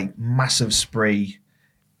this, like, massive spree,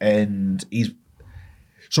 and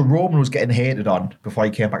so Roman was getting hated on before he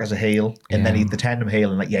came back as a heel, and then they turned him heel,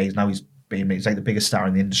 and like, he's like the biggest star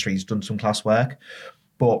in the industry. He's done some class work,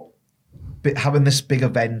 but having this big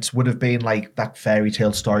event would have been like that fairy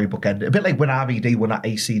tale storybook end, a bit like when RVD won at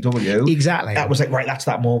ACW. Exactly. That was like, right, that's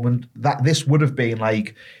that moment. That this would have been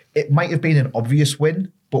like, it might have been an obvious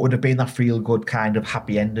win, but would have been that feel good kind of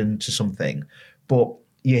happy ending to something. But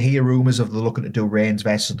you hear rumours of they're looking to do Reigns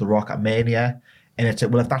versus The Rock at Mania, and it's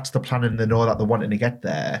like, well, if that's the plan and they know that they're wanting to get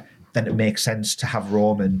there, then it makes sense to have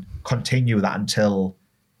Roman continue that until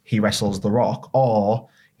he wrestles The Rock. Or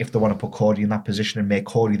if they want to put Cody in that position and make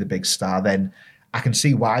Cody the big star, then I can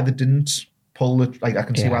see why they didn't pull it. Like, I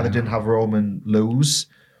can see why they didn't have Roman lose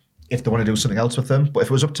if they want to do something else with them. But if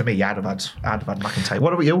it was up to me, I'd have had McIntyre.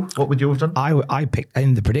 What about you? What would you have done? I picked,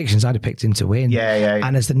 in the predictions, I'd have picked him to win. Yeah.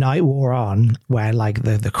 And as the night wore on, where like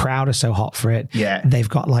the crowd are so hot for it, they've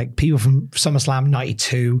got like people from SummerSlam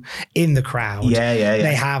 92 in the crowd. Yeah.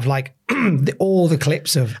 They have like all the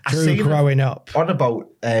clips of Drew growing up. On about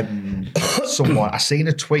someone, I seen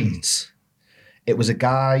a tweet. It was a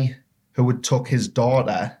guy who had took his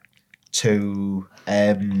daughter to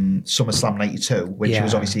SummerSlam 92 when she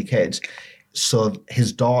was obviously a kid. So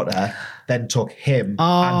his daughter then took him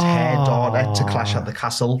and her daughter to Clash at the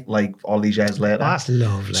Castle, like all these years later. That's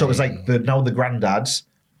lovely. So it was like now the granddads,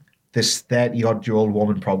 this 30-odd-year-old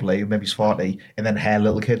woman probably, maybe she's 40, and then her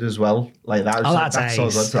little kid as well. Like that.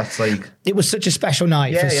 That's like... It was such a special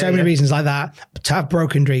night for so many reasons like that. But to have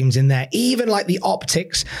Broken Dreams in there, even like the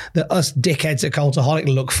optics that us dickheads at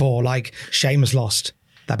Cultaholic look for, like Sheamus lost.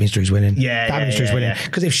 That means Drew's winning. That means Drew's winning.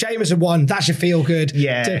 Because if Sheamus had won, that should feel good.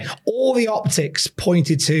 All the optics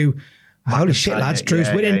pointed to, holy shit, lads, Drew's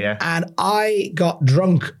winning. And I got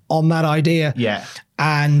drunk on that idea.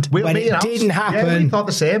 And when it didn't happen... we thought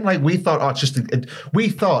the same. Like, we thought, we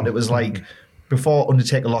thought it was like, before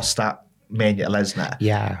Undertaker lost that Mania to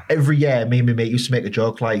Lesnar. Every year, me and my mate used to make a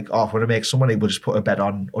joke like, if we want to make some money, we'll just put a bet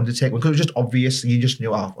on Undertaker. Because it was just obvious. You just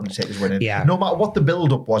knew, Undertaker's winning. No matter what the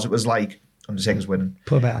build-up was, it was like, Undertaker's winning.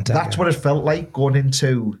 Put a bet on Taker. That's what it felt like going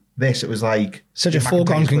into this. It was like... such a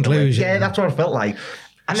foregone conclusion. Yeah, that's what it felt like.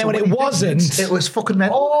 And then when it wasn't... It was fucking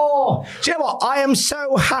mental. Oh! Do you know what? I am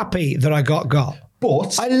so happy that I got.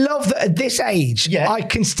 But... I love that at this age, I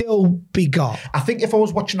can still be got. I think if I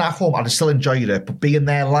was watching at home, I'd have still enjoyed it. But being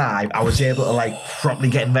there live, I was able to like properly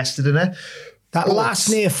get invested in it. That last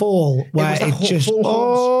near fall where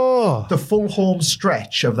the full home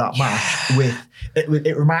stretch of that match with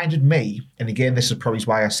it reminded me, and again, this is probably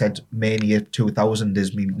why I said Mania 2000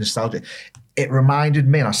 is me nostalgia. It reminded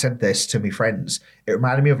me, and I said this to my friends, it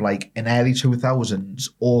reminded me of like an early 2000s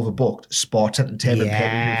overbooked sports entertainment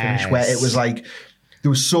pay-per-view finish where it was like there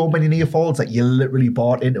was so many near falls that you literally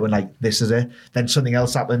bought into and like, this is it. Then something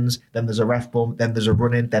else happens, then there's a ref bump, then there's a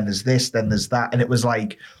run-in, then there's this, then there's that. And it was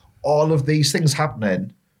like all of these things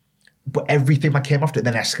happening, but everything that came after it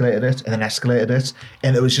then escalated it and then escalated it.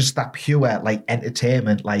 And it was just that pure like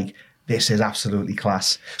entertainment, like this is absolutely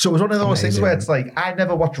class. So it was one of those things where it's like, I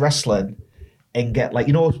never watch wrestling and get like,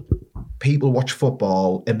 people watch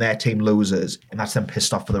football and their team loses and that's them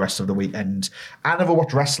pissed off for the rest of the weekend. I never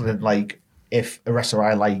watch wrestling like if a wrestler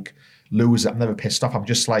I like loses, I'm never pissed off. I'm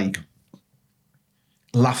just like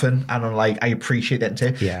laughing and I'm like, I appreciate that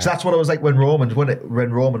too. So that's what I was like when Roman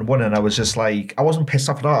won and I was just like, I wasn't pissed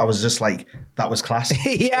off at all. I was just like, that was class.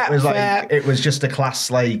 It was like, it was just a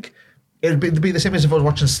class, like, it'd be the same as if I was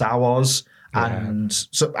watching Star Wars. And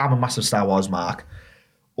so I'm a massive Star Wars mark.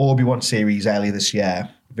 Obi-Wan series earlier this year,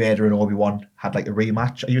 Vader and Obi-Wan had like a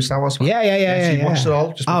rematch. Are you a Star Wars fan? Yeah. So you watched it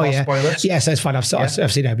all? Just before spoilers? Yeah, so it's fine. I've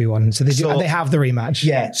seen Obi-Wan. So they have the rematch.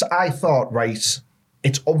 Yeah, so I thought, right,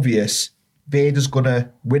 it's obvious Vader's going to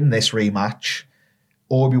win this rematch.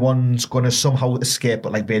 Obi-Wan's going to somehow escape,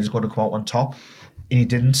 but like Vader's going to come out on top. And he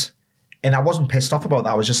didn't. And I wasn't pissed off about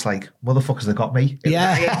that. I was just like, motherfuckers, they got me.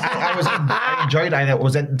 I enjoyed it. I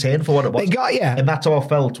was entertained for what it was. They got you. And that's how I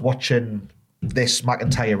felt watching this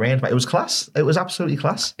McIntyre reign. It was class. It was absolutely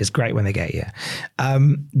class. It's great when they get you.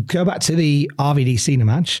 Go back to the RVD Cena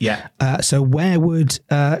match. Yeah. So where would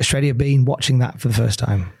Shreddy have been watching that for the first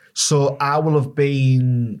time? So I will have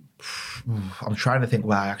been... I'm trying to think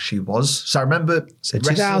where I actually was. So I remember... So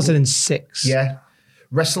 2006. Yeah.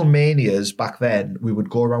 WrestleManias back then, we would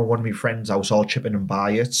go around with one of my friends' house all chipping and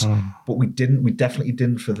buy it. But we definitely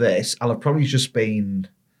didn't for this. I'll have probably just been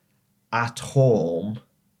at home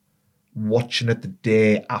watching it the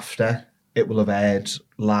day after it will have aired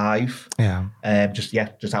live. Just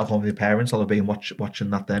at home with your parents. I'll have been watching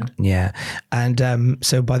that then. Yeah. And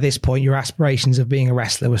so by this point, your aspirations of being a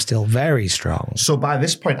wrestler were still very strong. So by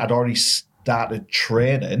this point, I'd already started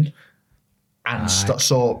training. And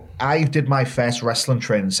so I did my first wrestling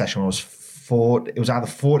training session when I was 4. It was either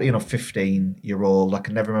 14 or 15-year-old. I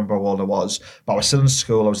can never remember how old I was. But I was still in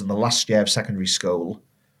school. I was in the last year of secondary school.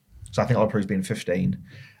 So I think I'll probably been 15.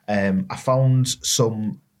 I found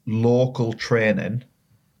some local training,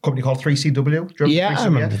 company called 3CW. I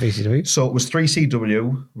remember 3CW. So it was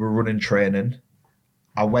 3CW. We were running training.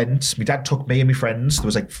 I went, my dad took me and my friends, there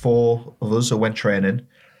was like 4 of us who went training,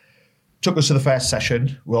 took us to the first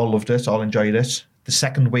session, we all loved it, all enjoyed it. The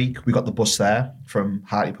second week, we got the bus there from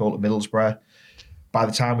Hartlepool to Middlesbrough. By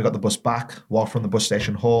the time we got the bus back, walked from the bus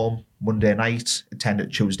station home, Monday night,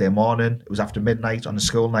 attended Tuesday morning, it was after midnight on a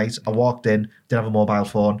school night, I walked in, didn't have a mobile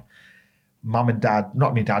phone. Mum and dad,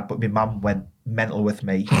 not my dad, but my mum went mental with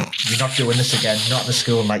me. You're not doing this again, not in the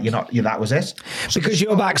school night, that was it. So because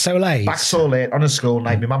you're back so late? Back so late on a school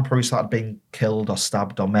night. My mum probably started being killed or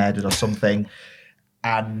stabbed or murdered or something.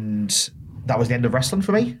 And that was the end of wrestling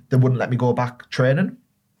for me. They wouldn't let me go back training.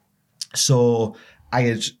 So I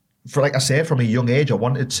had, like I say, from a young age, I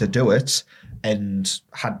wanted to do it and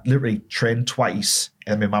had literally trained twice.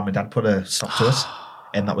 And my mum and dad put a stop to it.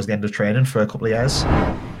 And that was the end of training for a couple of years.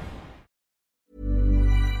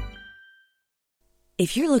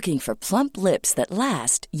 If you're looking for plump lips that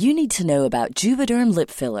last, you need to know about Juvederm lip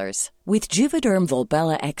fillers. With Juvederm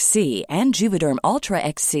Volbella XC and Juvederm Ultra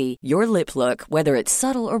XC, your lip look, whether it's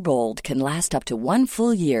subtle or bold, can last up to 1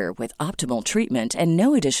 full year with optimal treatment and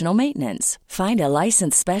no additional maintenance. Find a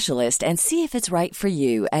licensed specialist and see if it's right for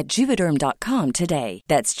you at Juvederm.com today.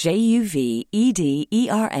 That's JUVEDERM.com.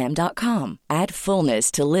 Add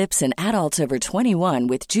fullness to lips in adults over 21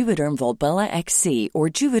 with Juvederm Volbella XC or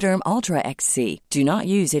Juvederm Ultra XC. Do not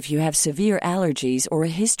use if you have severe allergies or a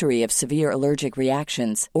history of severe allergic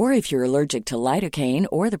reactions, or if you're allergic to lidocaine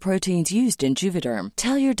or the proteins used in Juvederm.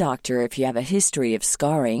 Tell your doctor if you have a history of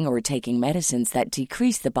scarring or taking medicines that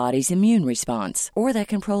decrease the body's immune response or that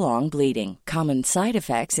can prolong bleeding. Common side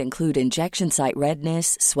effects include injection site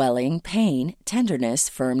redness, swelling, pain, tenderness,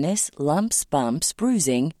 firmness, lumps, bumps,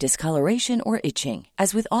 bruising, discoloration, or itching.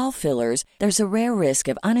 As with all fillers, there's a rare risk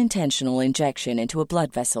of unintentional injection into a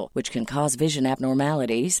blood vessel, which can cause vision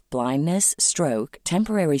abnormalities, blindness, stroke,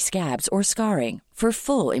 temporary scabs, or scarring. For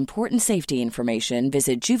full, important safety information,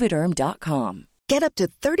 visit Juvederm.com. Get up to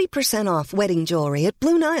 30% off wedding jewelry at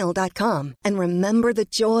BlueNile.com and remember the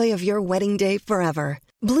joy of your wedding day forever.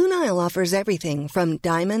 Blue Nile offers everything from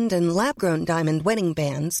diamond and lab-grown diamond wedding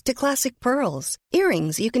bands to classic pearls,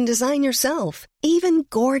 earrings you can design yourself, even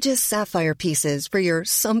gorgeous sapphire pieces for your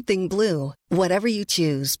something blue. Whatever you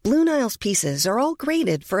choose, Blue Nile's pieces are all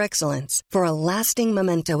graded for excellence, for a lasting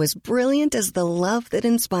memento as brilliant as the love that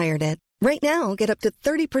inspired it. Right now, get up to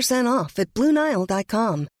 30% off at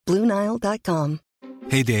BlueNile.com. BlueNile.com.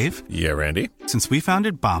 Hey, Dave. Yeah, Randy. Since we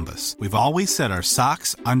founded Bombas, we've always said our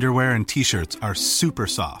socks, underwear, and T-shirts are super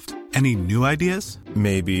soft. Any new ideas?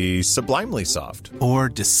 Maybe sublimely soft. Or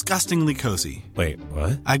disgustingly cozy. Wait,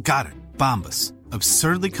 what? I got it. Bombas.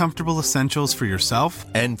 Absurdly comfortable essentials for yourself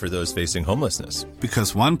and for those facing homelessness.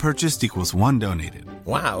 Because one purchased equals one donated.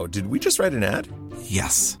 Wow, did we just write an ad?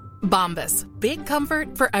 Yes. Bombas. Big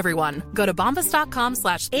comfort for everyone. Go to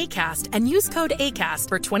bombas.com/ACAST and use code ACAST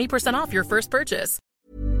for 20% off your first purchase.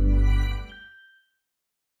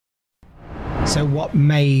 So what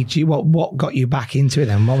made you, what got you back into it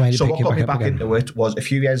then? What made you what got me back into it was a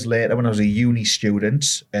few years later when I was a uni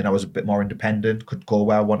student and I was a bit more independent, could go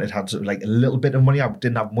where I wanted, had like a little bit of money. I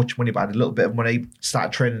didn't have much money, but I had a little bit of money.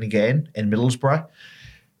 Started training again in Middlesbrough.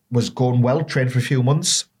 Was going well, trained for a few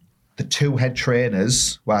months. The 2 head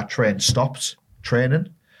trainers where I trained stopped training.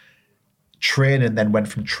 Training then went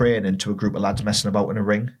from training to a group of lads messing about in a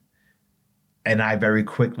ring. And I very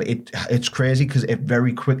quickly, it's crazy because it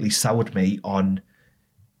very quickly soured me on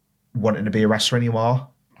wanting to be a wrestler anymore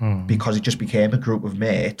because it just became a group of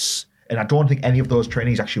mates. And I don't think any of those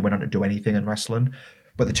trainees actually went on to do anything in wrestling.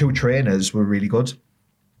 But the 2 trainers were really good.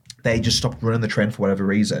 They just stopped running the train for whatever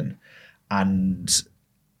reason. And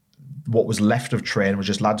what was left of train was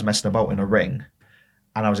just lads messing about in a ring.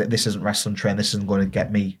 And I was like, this isn't wrestling train. This isn't going to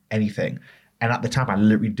get me anything. And at the time, I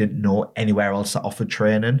literally didn't know anywhere else that offered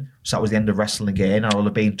training. So that was the end of wrestling again. I would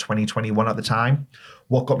have been 2021 at the time.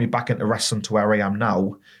 What got me back into wrestling to where I am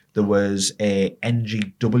now, there was a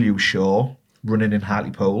NGW show running in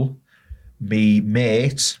Hartlepool. Me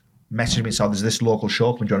mate messaged me, so there's this local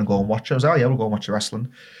show, can we go and watch it? I was like, oh yeah, we'll go and watch the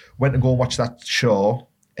wrestling. Went and go and watch that show.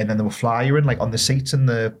 And then they were flyering like on the seats in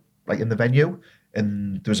the venue.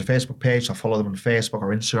 And there was a Facebook page, so I followed them on Facebook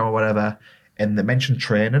or Instagram or whatever. And they mentioned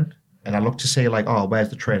training. And I looked to see like, oh, where's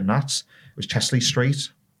the training at? It was Chesley Street.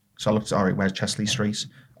 So I looked, all right, where's Chesley Street?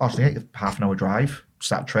 Oh, so yeah, half an hour drive.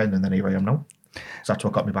 Started training and then here I am now. So that's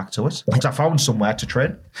what got me back to it. Because I found somewhere to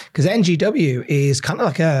train. Because NGW is kind of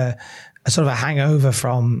like sort of a hangover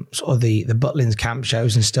from sort of the Butlins camp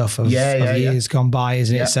shows and stuff of years gone by,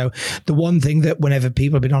 isn't it? So the one thing that whenever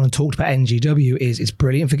people have been on and talked about NGW is it's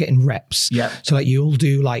brilliant for getting reps. Yeah. So like you'll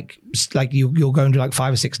do like you'll go and do like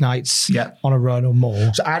 5 or 6 nights on a run or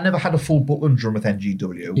more. So I never had a full Butlins run with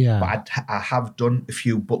NGW, but I have done a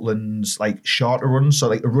few Butlins like shorter runs. So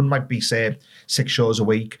like a run might be say 6 shows a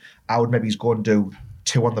week. I would maybe go and do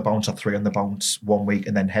 2 on the bounce or 3 on the bounce one week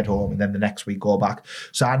and then head home and then the next week go back.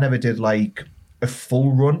 So I never did like a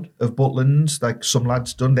full run of Butlins like some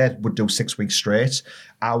lads done. They would do 6 weeks straight.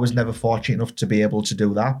 I was never fortunate enough to be able to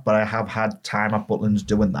do that, but I have had time at Butlins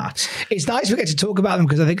doing that. It's nice we get to talk about them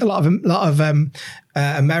because I think a lot of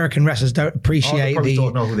American wrestlers don't appreciate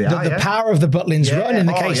the power of the Butlins run in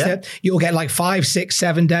the case that you'll get like 5, 6,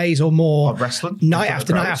 7 days or more of wrestling night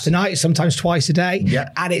after night after night, sometimes twice a day.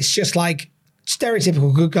 And it's just like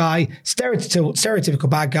stereotypical good guy, stereotypical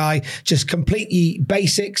bad guy, just completely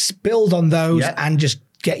basics, build on those and just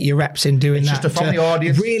get your reps in doing that. Just a family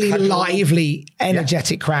audience. Really lively,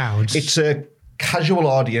 energetic crowds. It's a casual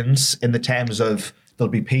audience in the terms of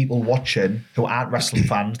there'll be people watching who aren't wrestling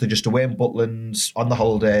fans. They're just away in Butlins on the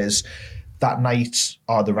holidays. That night,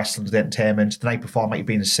 the wrestling's the entertainment. The night before might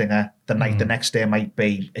be a singer. The next day might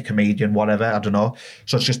be a comedian, whatever, I don't know.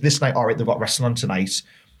 So it's just this night, all right, they've got wrestling on tonight.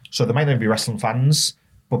 So they might not be wrestling fans,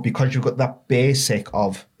 but because you've got that basic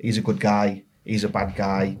of he's a good guy, he's a bad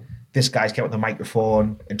guy, this guy's kept with the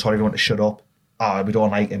microphone and told everyone to shut up. Oh, we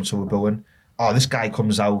don't like him, so we're booing. Oh, this guy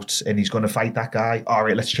comes out and he's going to fight that guy. All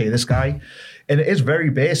right, let's cheer this guy. And it is very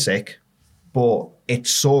basic, but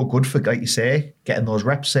it's so good for, like you say, getting those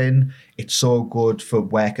reps in. It's so good for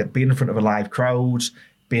being in front of a live crowd,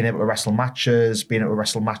 being able to wrestle matches,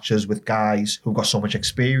 with guys who've got so much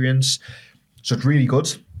experience. So it's really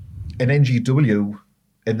good. And NGW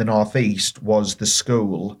in the Northeast was the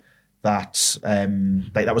school that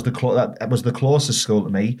that was the closest school to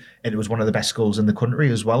me, and it was one of the best schools in the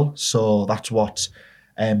country as well. So that's what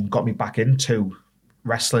got me back into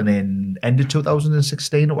wrestling in end of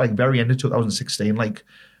 2016, or like very end of 2016, like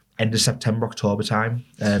end of September, October time.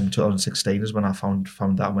 2016 is when I found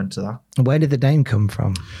that and went to that. Where did the name come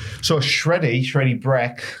from? So Shreddy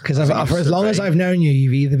Breck. Because for as long as I've known you,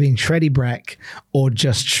 you've either been Shreddy Breck or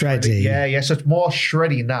just Shreddy. Yeah. So it's more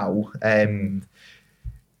Shreddy now,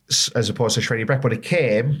 as opposed to Shreddy Breck. But it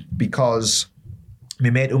came because my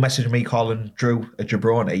mate who messaged me calling Drew a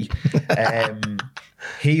jabroni,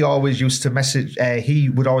 he always used to message, he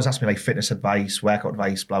would always ask me like fitness advice, workout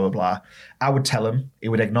advice, blah, blah, blah. I would tell him, he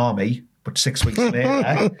would ignore me, but 6 weeks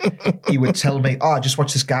later, he would tell me, I just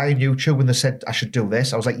watched this guy on YouTube and they said I should do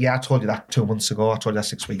this. I was like, yeah, I told you that 2 months ago. I told you that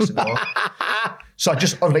 6 weeks ago. So I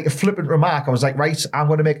just, on like a flippant remark, I was like, right, I'm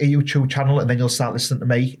going to make a YouTube channel and then you'll start listening to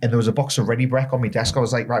me. And there was a box of Ready Breck on my desk. I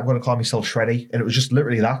was like, right, I'm going to call myself Shreddy. And it was just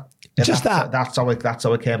literally that. And just that's how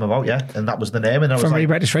it came about, yeah. And that was the name. And I was From like,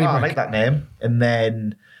 Ready Breck. I like that name. And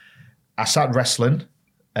then I started wrestling.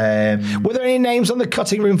 Were there any names on the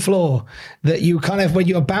cutting room floor that you kind of, when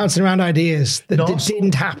you were bouncing around ideas that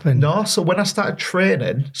didn't happen? No, so when I started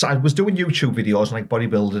training, so I was doing YouTube videos on like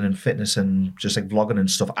bodybuilding and fitness and just like vlogging and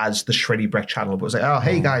stuff as the Shreddy Breck channel. But it was like, oh,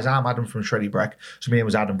 hey guys, I'm Adam from Shreddy Breck. So my name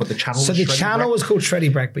was Adam, but the channel was Shreddy Breck. So the channel was called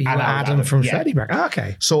Shreddy Breck, but you were Adam from Shreddy Breck. Oh,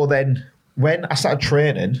 okay. So then when I started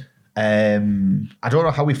training, I don't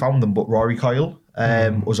know how we found them, but Rory Coyle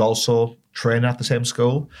was also training at the same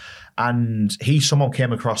school. And he somehow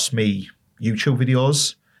came across me YouTube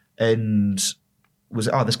videos and was,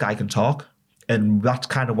 this guy can talk. And that's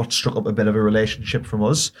kind of what struck up a bit of a relationship from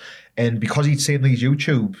us. And because he'd seen these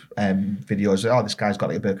YouTube videos, this guy's got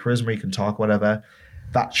like a bit of charisma, he can talk, whatever.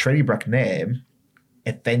 That Shreddy Breck name,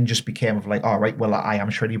 it then just became of like, I am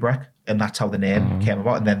Shreddy Breck. And that's how the name came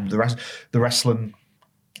about. And then the wrestling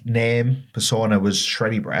name persona was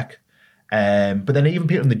Shreddy Breck. But then even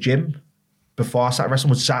people in the gym, before I started wrestling,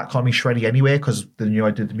 would start calling me Shreddy anyway because they knew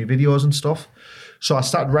I did my videos and stuff. So I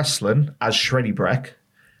started wrestling as Shreddy Breck,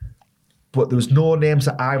 but there was no names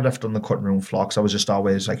that I left on the cutting room floor because I was just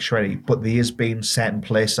always like Shreddy. But there has been certain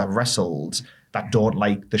places I've wrestled that don't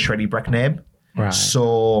like the Shreddy Breck name. Right.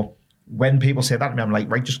 So when people say that to me, I'm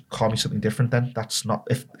like, right, just call me something different then. That's not,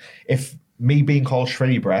 if me being called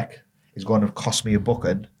Shreddy Breck is going to cost me a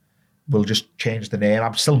booking, we'll just change the name.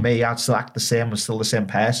 I'm still me, I'd still act the same, I'm still the same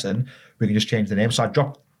person. We can just change the name. So I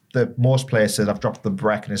dropped most places, I've dropped the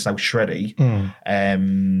Breck and it's now Shreddy.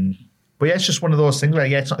 But yeah, it's just one of those things where,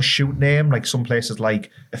 it's not a shoot name, like some places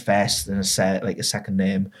like a first and a second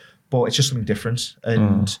name, but it's just something different.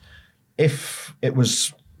 And if it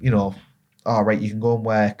was, all right, you can go and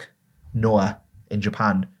work Noah in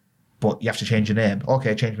Japan, but you have to change your name.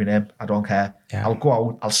 Okay, change my name. I don't care. Yeah. I'll go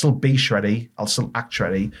out. I'll still be Shreddy. I'll still act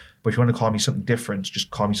Shreddy, But if you want to call me something different,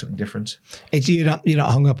 just call me something different. You're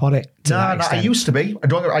not hung up on it. No, I used to be.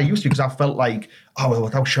 I used to because I felt like,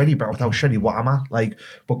 without Shreddy, what am I? Like,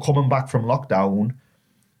 but coming back from lockdown,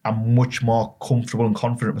 I'm much more comfortable and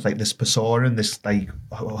confident with like this persona and this like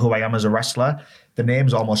who I am as a wrestler. The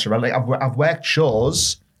name's almost irrelevant. I've worked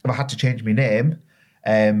shows. If I had to change my name,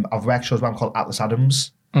 I've worked shows where I'm called Atlas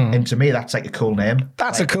Adams. And to me, that's like a cool name.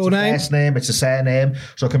 That's a cool name. It's a first name, it's a surname.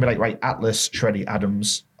 So it can be like, right, Atlas Shreddy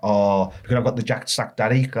Adams. Or because I've got the Jack Stack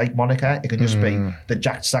Daddy like moniker, it can just be the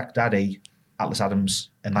Jack Stack Daddy Atlas Adams,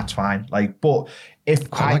 and that's fine. Like, but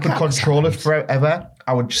if I could control it forever,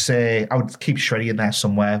 I would say I would keep Shreddy in there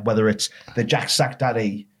somewhere, whether it's the Jack Stack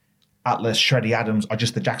Daddy Atlas Shreddy Adams or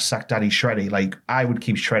just the Jack Stack Daddy Shreddy. Like, I would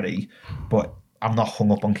keep Shreddy, but I'm not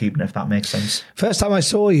hung up on keeping it, if that makes sense. First time I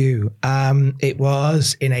saw you, it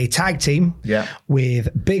was in a tag team with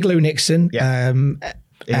Big Lou Nixon,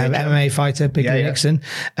 MMA fighter, Big Lou Nixon,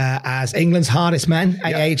 as England's hardest man,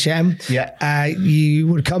 AHM. You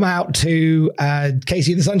would come out to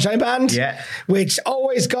Casey the Sunshine Band, which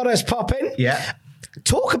always got us popping.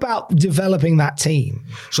 Talk about developing that team.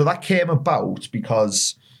 So that came about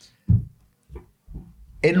because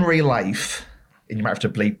in real life, and you might have to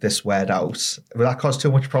bleep this word out. Will that cause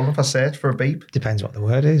too much problem if I say it for a beep? Depends what the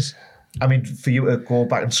word is. I mean, for you to go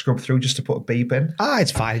back and scrub through just to put a beep in.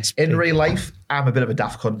 It's fine. In real life, I'm a bit of a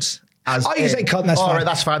daft cunt. You say cunt, that's fine. Right,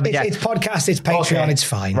 that's fine. It's podcast, it's Patreon, it's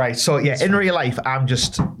fine. Right, so in real life, I'm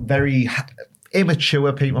just very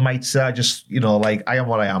immature, people might say. I just, like, I am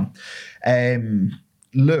what I am.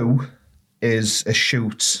 Lou is a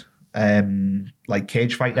shoot, like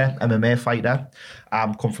cage fighter, MMA fighter.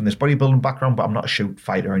 I'm come from this bodybuilding background, but I'm not a shoot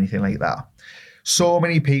fighter or anything like that. So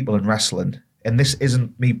many people in wrestling, and this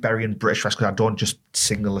isn't me burying British wrestling, because I don't just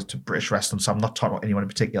single it to British wrestling, so I'm not talking about anyone in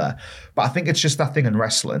particular. But I think it's just that thing in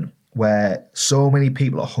wrestling where so many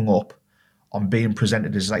people are hung up on being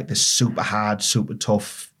presented as like this super hard, super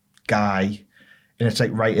tough guy. And it's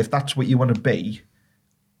like, right, if that's what you want to be,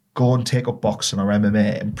 go and take up boxing or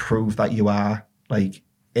MMA and prove that you are like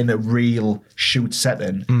in a real shoot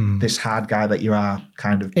setting, this hard guy that you are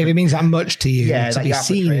kind of. If it means that much to you, to be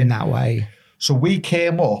seen in that way. So we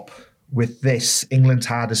came up with this England's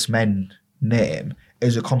Hardest Men name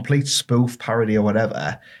as a complete spoof, parody or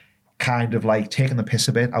whatever, kind of like taking the piss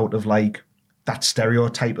a bit out of like that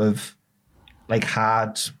stereotype of like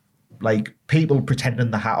hard, like people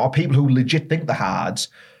pretending they're hard, or people who legit think they're hard,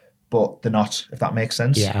 but they're not, if that makes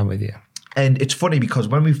sense. Yeah, I'm with you. And it's funny because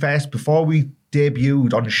when before we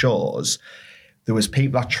debuted on shows, there was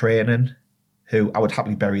people at training who, I would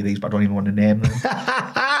happily bury these, but I don't even want to name them.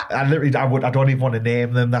 I don't even want to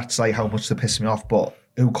name them. That's like how much they piss me off, but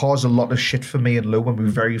who caused a lot of shit for me and Lou when we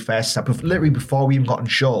very first started. Literally before we even got on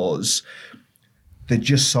shows, they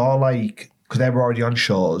just saw like, because they were already on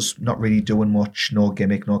shows, not really doing much, no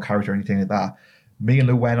gimmick, no character or anything like that. Me and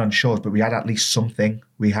Lou went on shows, but we had at least something.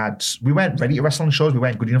 We weren't ready to wrestle on shows. We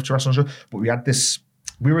weren't good enough to wrestle on shows, but we had this.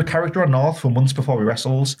 We were a character on North for months before we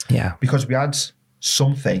wrestled. Yeah. Because we had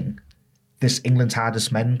something, this England's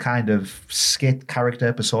Hardest Men kind of skit,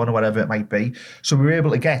 character, persona, whatever it might be. So we were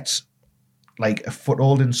able to get like a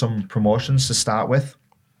foothold in some promotions to start with.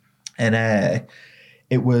 And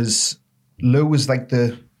Lou was like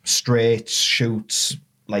the straight shoot,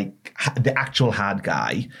 like the actual hard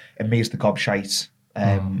guy, and me as the gobshite,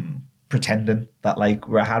 pretending that like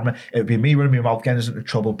we're a hard man. It would be me running my mouth, getting us into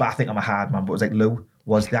trouble, but I think I'm a hard man. But it was like Lou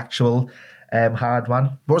was the actual hard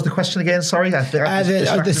one. What was the question again? Sorry, just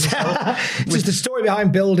the story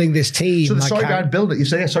behind building this team. So the story behind building it. You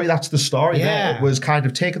say, sorry, that's the story. Yeah, it was kind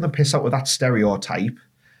of taking the piss out with that stereotype,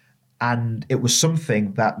 and it was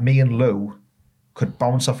something that me and Lou could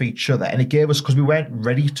bounce off each other, and it gave us, because we weren't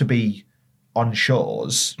ready to be on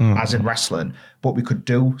shows, as in wrestling, but we could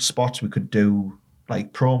do spots, we could do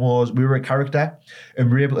like promos, we were a character,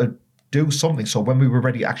 and we were able to do something. So when we were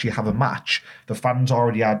ready to actually have a match, the fans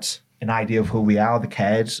already had an idea of who we are, they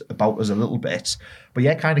cared about us a little bit. But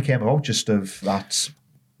yeah, it kind of came about just of that.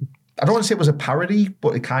 I don't want to say it was a parody,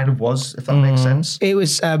 but it kind of was, if that makes sense. It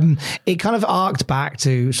was, it kind of arced back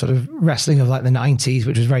to sort of wrestling of like the 90s,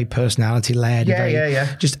 which was very personality led.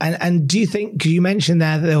 Yeah. And do you think, because you mentioned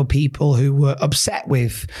there that there were people who were upset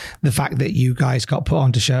with the fact that you guys got put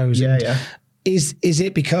onto shows. Yeah. Is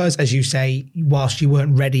it because, as you say, whilst you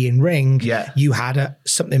weren't ready in ring, you had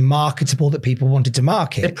something marketable that people wanted to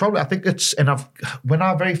market? I think it's, and when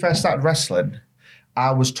I very first started wrestling,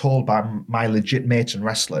 I was told by my legit mates in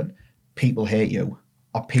wrestling, people hate you,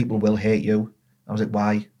 or people will hate you. I was like,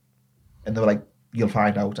 why? And they were like, you'll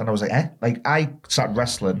find out. And I was like, eh? Like, I started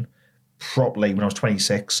wrestling properly when I was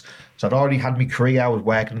 26. So I'd already had my career. I was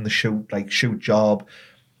working in the shoot job.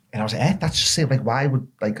 And I was like, that's just like, why would,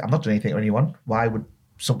 like, I'm not doing anything to anyone. Why would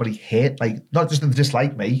somebody hate, like, not just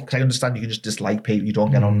dislike me, because I understand you can just dislike people, you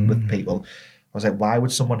don't get on with people. I was like, why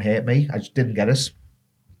would someone hate me? I just didn't get it.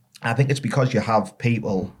 I think it's because you have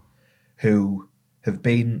people who have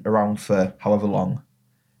been around for however long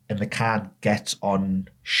and they can't get on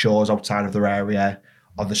shows outside of their area,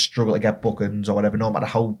 or they struggle to get bookings or whatever, no matter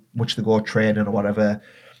how much they go training or whatever.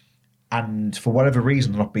 And for whatever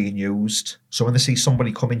reason, they're not being used. So when they see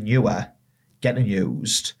somebody coming newer, getting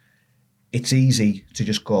used, it's easy to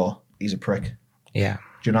just go, he's a prick. Yeah.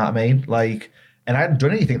 Do you know what I mean? Like, and I hadn't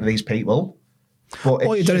done anything to these people. But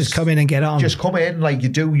all you've done is come in and get on. Just come in, like, you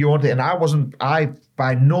do your own thing. And I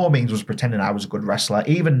by no means was pretending I was a good wrestler.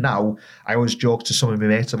 Even now, I always joke to some of my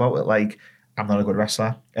mates about it, like, I'm not a good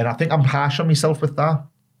wrestler. And I think I'm harsh on myself with that.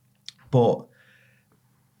 But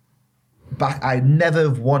I never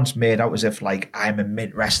once made out as if, like, I'm a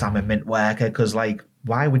mint wrestler, I'm a mint worker, because, like,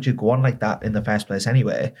 why would you go on like that in the first place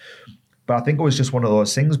anyway? But I think it was just one of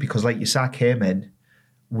those things because, like you said, I came in,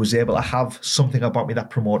 was able to have something about me that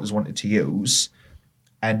promoters wanted to use,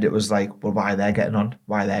 and it was like, well, why are they getting on?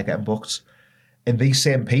 Why are they getting booked? And these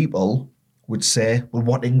same people would say, well,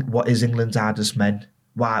 what is England's hardest men?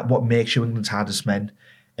 What makes you England's hardest men?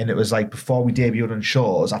 And it was like, before we debuted on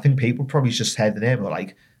shows, I think people probably just heard the name and were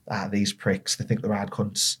like, these pricks, they think they're hard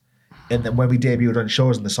cunts. And then when we debuted on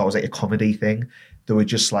shows and they saw it was like a comedy thing, they were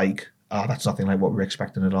just like, that's nothing like what we were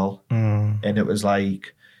expecting at all. And it was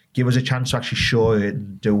like, give us a chance to actually show it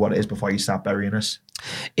and do what it is before you start burying us.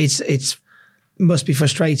 It's must be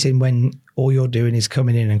frustrating when all you're doing is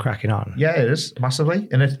coming in and cracking on. Yeah, it is, massively.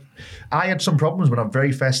 And I had some problems when I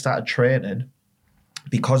very first started training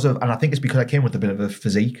and I think it's because I came with a bit of a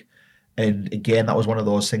physique. And again, that was one of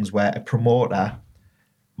those things where a promoter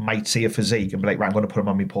might see a physique and be like, right, I'm going to put him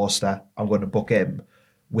on my poster, I'm going to book him,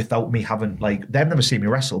 without me having, like, they've never seen me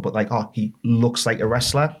wrestle, but like, he looks like a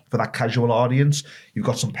wrestler for that casual audience. You've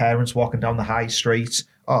got some parents walking down the high street,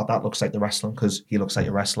 that looks like the wrestling because he looks like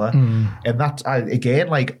a wrestler. And that, again,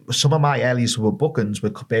 like, some of my earliest bookings were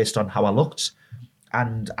based on how I looked,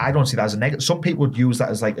 and I don't see that as a negative. Some people would use that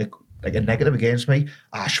as like a negative against me.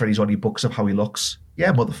 Shreddy's only books of how he looks.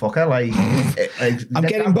 Yeah, motherfucker. Like, I'm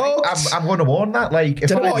getting booked. I'm going to warn that. Like,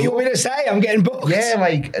 don't know what you want me to say. I'm getting booked. Yeah,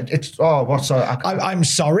 like, it's, I'm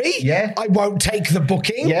sorry. Yeah. I won't take the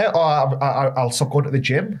booking. Yeah, or I'll stop going to the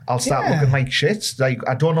gym. I'll start looking like shit. Like,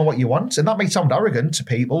 I don't know what you want. And that may sound arrogant to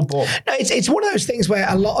people, but... No, it's one of those things where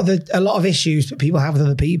a lot of issues that people have with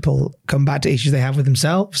other people come back to issues they have with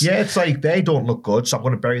themselves. Yeah, it's like, they don't look good, so I'm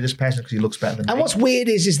going to bury this person because he looks better than me. And what's weird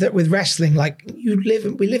is that with wrestling, like, we live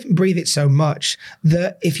and breathe it so much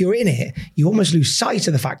that if you're in it, you almost lose sight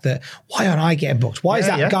of the fact that, why aren't I getting booked? Why is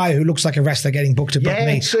that guy who looks like a wrestler getting booked above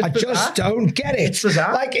me? I just don't get it. It's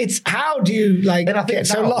bizarre. Like, it's, how do you, like, get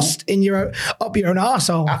so lost in up your own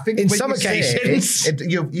arsehole? I think in some occasions.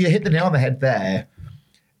 You hit the nail on the head there.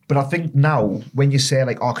 But I think now, when you say,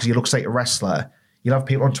 like, because he looks like a wrestler, you'll have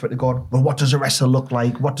people on Twitter going, well, what does a wrestler look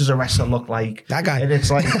like? What does a wrestler look like? That guy. And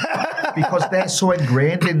it's like, because they're so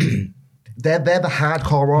ingrained in, they're the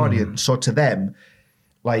hardcore audience. So to them,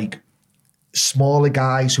 like, smaller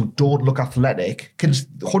guys who don't look athletic can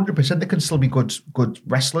 100% they can still be good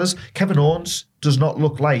wrestlers. Kevin Owens does not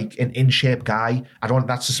look like an in-shape guy. I don't think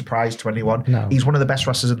that's a surprise to anyone. No. He's one of the best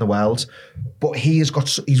wrestlers in the world, but he's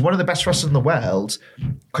one of the best wrestlers in the world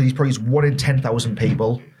because he's probably 1 in 10,000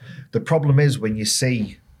 people. The problem is when you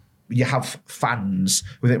have fans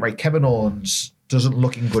with it, right? Kevin Owens doesn't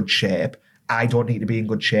look in good shape. I don't need to be in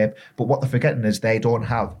good shape. But what they're forgetting is they don't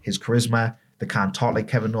have his charisma. They can't talk like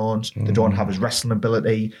Kevin Owens. They don't have his wrestling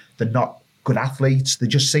ability. They're not good athletes. They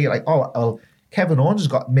just see it like, Kevin Owens has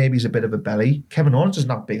got, maybe he's a bit of a belly. Kevin Owens doesn't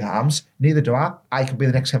have big arms. Neither do I. I can be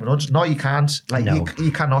the next Kevin Owens. No, you can't. Like, no.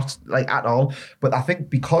 You cannot, like, at all. But I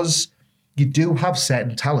think because you do have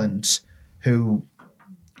certain talents who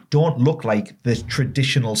don't look like the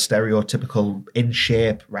traditional stereotypical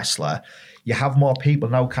in-shape wrestler, you have more people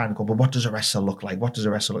now kind of go, but what does a wrestler look like? What does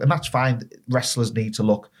a wrestler look? And that's fine. Wrestlers need to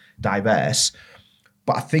look diverse.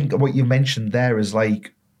 But I think what you mentioned there is,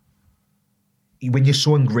 like, when you're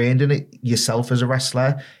so ingrained in it yourself as a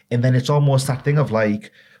wrestler, and then it's almost that thing of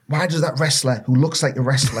like, why does that wrestler who looks like a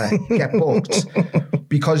wrestler get booked?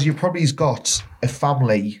 Because you've probably got a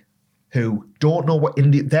family who don't know what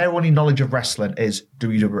their only knowledge of wrestling is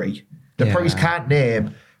WWE. They probably can't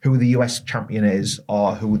name who the US champion is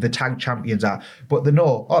or who the tag champions are, but they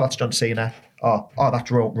know, that's John Cena, or that's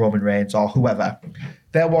Roman Reigns, or whoever.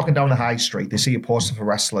 They're walking down the high street, they see a poster for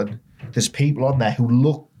wrestling, there's people on there who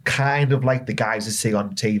look kind of like the guys they see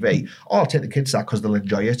on TV. I'll take the kids to that because they'll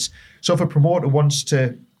enjoy it. So if a promoter wants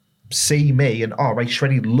to see me and, oh, right,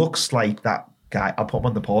 Shreddy looks like that guy, I'll put him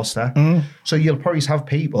on the poster. So you'll probably have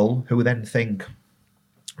people who then think,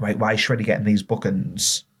 right, why is Shreddy getting these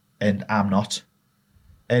bookings and I'm not?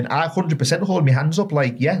 And I 100% hold my hands up.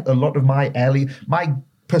 Like, yeah, a lot of my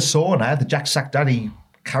persona, the Jack Sack Daddy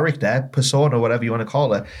character, persona, whatever you want to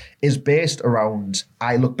call it, is based around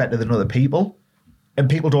I look better than other people. And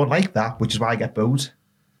people don't like that, which is why I get booed.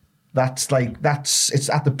 It's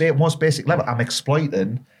at the most basic level. I'm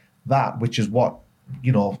exploiting that, which is what,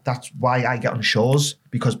 that's why I get on shows,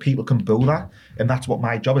 because people can boo that. And that's what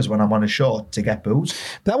my job is when I'm on a show, to get booed.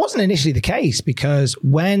 But that wasn't initially the case, because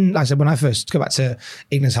when I first go back to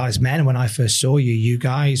England's Hardest Men, when I first saw you, you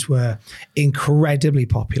guys were incredibly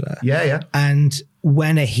popular. Yeah. And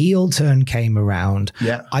when a heel turn came around,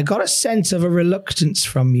 I got a sense of a reluctance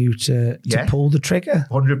from you to pull the trigger.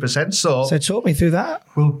 100%. So talk me through that.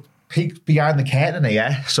 Well, peek behind the curtain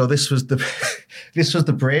here. So this was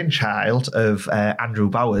the brainchild of Andrew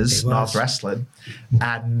Bowers, North Wrestling,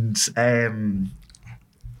 and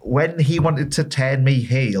when he wanted to turn me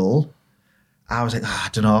heel, I was like, I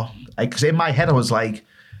don't know, because in my head I was like,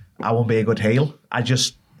 I won't be a good heel.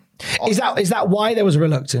 Is that why there was a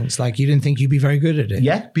reluctance? Like, you didn't think you'd be very good at it?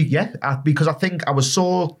 Yeah, because I think I was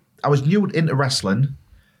new into wrestling,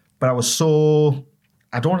 but I was so,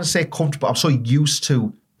 I don't want to say comfortable, I'm so used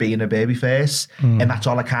to being a babyface, and that's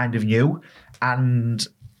all I kind of knew. And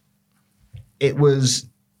it was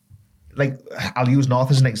like, I'll use North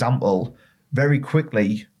as an example. Very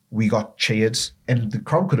quickly, we got cheered, and the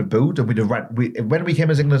crowd could have booed, and when we came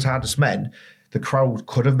as England's Hardest Men, the crowd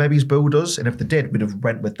could have maybe booed us, and if they did, we'd have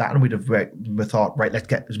went with that, and we thought, right, let's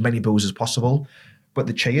get as many boos as possible. But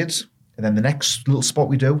they cheered, and then the next little spot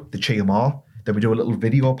we do, they cheer more. Then we do a little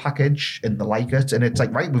video package and they like it. And it's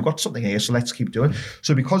like, right, we've got something here, so let's keep doing.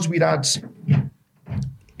 So because we'd had,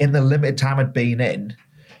 in the limited time I'd been in,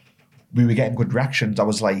 we were getting good reactions. I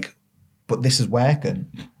was like, but this is working.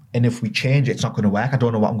 And if we change it, it's not going to work. I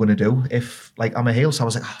don't know what I'm going to do. If, like, I'm a heel, so I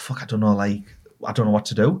was like, oh, fuck, I don't know what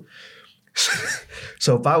to do.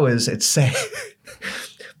 So Bowers,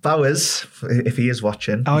 Bowers, if he is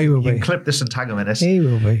watching, he will be. You can clip this and tag him in it. He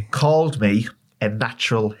will be. Called me a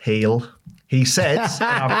natural heel. He said,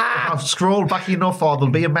 I've scrolled back enough, or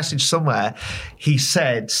there'll be a message somewhere. He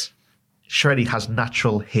said, Shreddy has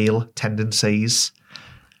natural heel tendencies.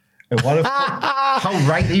 And how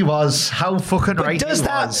right he was. How fucking right he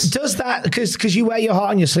was. Does that, because you wear your heart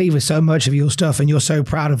on your sleeve with so much of your stuff, and you're so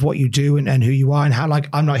proud of what you do and who you are, and how, like,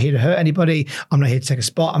 I'm not here to hurt anybody, I'm not here to take a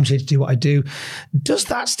spot, I'm just here to do what I do. Does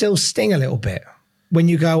that still sting a little bit? When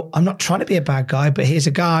you go, I'm not trying to be a bad guy, but here's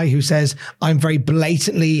a guy who says I'm very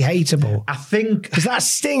blatantly hateable. I think... Does that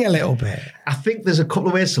sting a little bit? I think there's a couple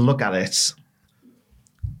of ways to look at it.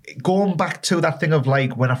 Going back to that thing of,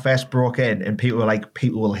 like, when I first broke in and people were like,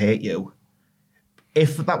 people will hate you.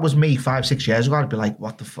 If that was me 5-6 years ago, I'd be like,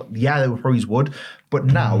 what the fuck? Yeah, they probably would. But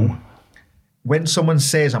now, when someone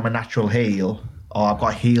says I'm a natural heel, or I've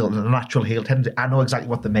got a natural heel tendency, I know exactly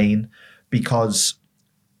what they mean. Because,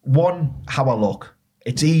 one, how I look.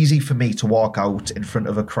 It's easy for me to walk out in front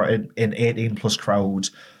of a crowd, in 18-plus crowds,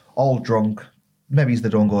 all drunk. Maybe they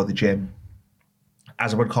don't go to the gym.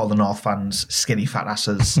 As I would call the North fans, skinny fat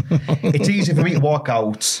asses. It's easy for me to walk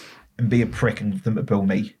out and be a prick and for them to boo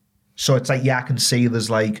me. So it's like, yeah, I can see there's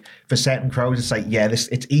like, for certain crowds, it's like, yeah,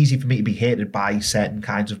 it's easy for me to be hated by certain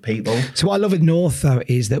kinds of people. So what I love with North, though,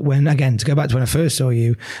 is that when, again, to go back to when I first saw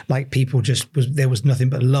you, like, people there was nothing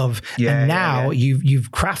but love. Yeah, and now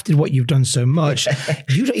you've crafted what you've done so much,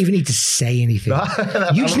 you don't even need to say anything.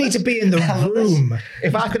 You just need to be in the room.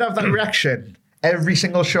 If I could have that reaction every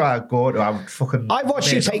single show I go to, I would fucking... I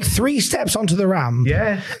watched you take 3 steps onto the ramp.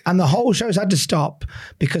 Yeah. And the whole show's had to stop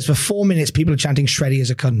because for 4 minutes people are chanting Shreddy as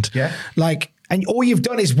a cunt. Yeah. Like, and all you've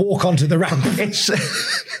done is walk onto the ramp. It's... And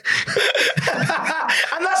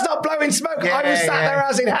that's not blowing smoke. I was sat there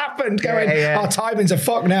as it happened going, our timing's a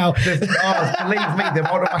fuck now. Believe me, the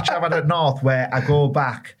amount of match I've had at North where I go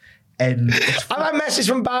back and I've had a message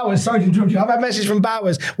from Bowers. Sorry to interrupt you. I've had a message from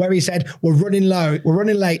Bowers where he said, we're running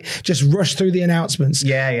late. Just rush through the announcements.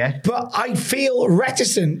 Yeah. But I feel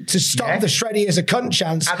reticent to stop the Shreddy as a cunt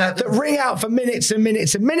chants that ring out for minutes and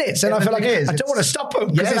minutes and minutes. And I feel like I don't want to stop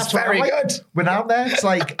them because it's very good. When I'm there, it's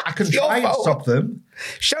like I can try and stop them.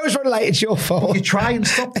 Shows run late, it's your fault. You try and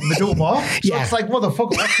stop them, they do more. So it's like,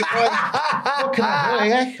 motherfucker, what can I do,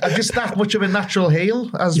 yeah? I'm just that much of a natural heel,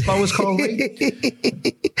 as Bowers called me.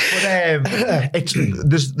 But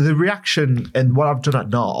there's the reaction, and what I've done at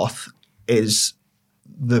North is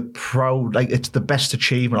the proud, like, it's the best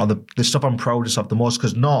achievement, or the stuff I'm proudest of the most,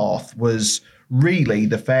 because North was really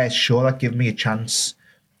the first show that gave me a chance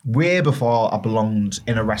way before I belonged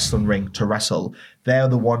in a wrestling ring to wrestle. They're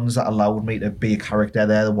the ones that allowed me to be a character.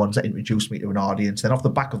 They're the ones that introduced me to an audience. Then off the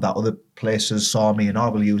back of that, other places saw me and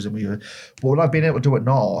will use me. But when I've been able to do it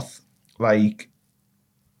North, like,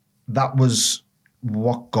 that was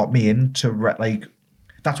what got me into, like,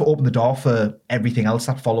 that's what opened the door for everything else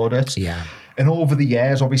that followed it. Yeah. And over the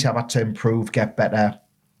years, obviously, I've had to improve, get better.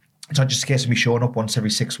 It's not just a case of me showing up once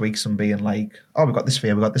every 6 weeks and being like, oh, we got this for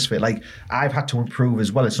you, we got this for you. Like, I've had to improve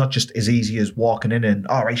as well. It's not just as easy as walking in and,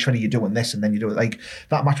 all right, Shreddy, you're doing this, and then you do it. Like,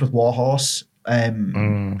 that match with Warhorse,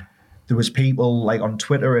 there was people, like, on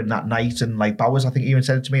Twitter and that night, and, like, Bowers, I think, even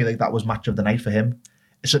said it to me, like, that was match of the night for him.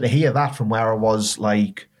 So to hear that from where I was,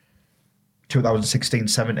 like, 2016,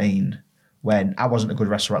 17, when I wasn't a good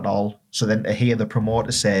wrestler at all. So then to hear the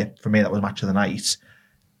promoter say, for me, that was match of the night,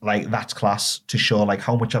 like, that's class to show, like,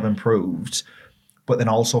 how much I've improved, but then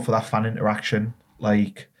also for that fan interaction,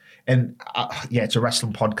 like, and yeah, it's a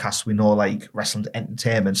wrestling podcast. We know, like, wrestling's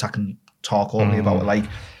entertainment, so I can talk only about it. Like,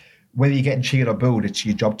 whether you're getting cheered or booed, it's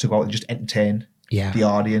your job to go out and just entertain the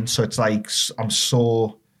audience. So it's like, I'm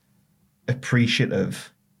so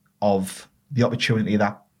appreciative of the opportunity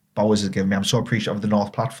that Bowers has given me. I'm so appreciative of the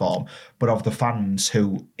North platform, but of the fans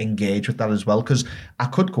who engage with that as well. Because I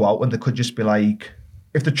could go out and they could just be like,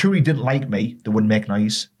 if they truly didn't like me, they wouldn't make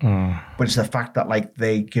noise. But it's the fact that, like,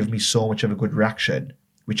 they give me so much of a good reaction,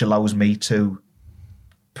 which allows me to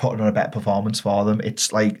put on a better performance for them.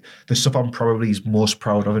 It's like the stuff I'm probably most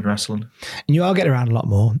proud of in wrestling. And you are getting around a lot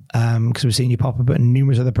more because we've seen you pop up at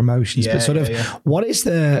numerous other promotions. Yeah, but sort of, what's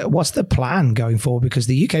the plan going forward? Because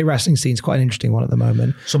the UK wrestling scene is quite an interesting one at the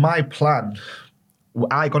moment. So my plan,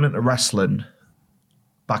 I got into wrestling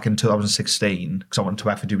back in 2016 because I wanted to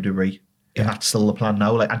work for WWE. And that's still the plan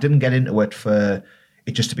now. Like, I didn't get into it for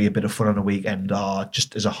it just to be a bit of fun on a weekend or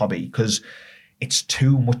just as a hobby, because it's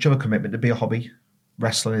too much of a commitment to be a hobby.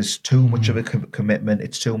 Wrestling is too much of a commitment.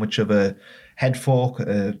 It's too much of a head fork,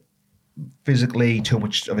 physically, too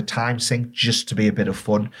much of a time sink just to be a bit of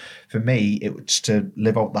fun. For me, it was to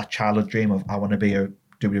live out that childhood dream of, I want to be a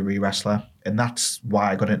WWE wrestler. And that's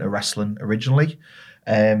why I got into wrestling originally.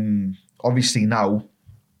 Obviously now,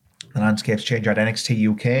 the landscape's changed at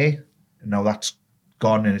NXT UK. Now that's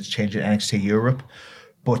gone and it's changed at NXT Europe.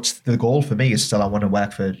 But the goal for me is still I want to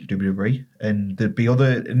work for WWE. And there'd be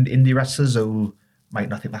other indie wrestlers who might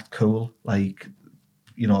not think that's cool. Like,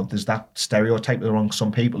 you know, there's that stereotype among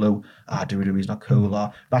some people who, WWE's not cool.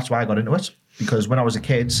 Or that's why I got into it. Because when I was a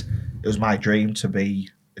kid, it was my dream to be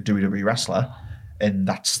a WWE wrestler. And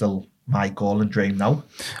that's still my goal and dream now.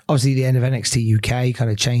 Obviously, the end of NXT UK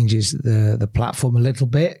kind of changes the platform a little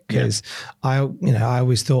bit, because I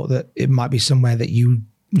always thought that it might be somewhere that you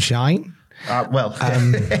shine.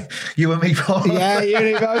 You and me both. Yeah, you and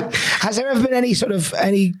me both. Has there ever been any sort of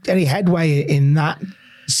any headway in that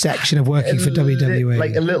section of working for WWE?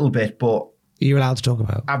 Like a little bit, but you're allowed to talk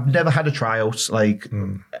about. I've never had a tryout. Like,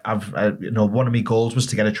 one of my goals was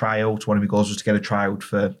to get a tryout. One of my goals was to get a tryout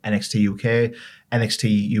for NXT UK.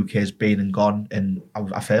 NXT UK has been and gone, and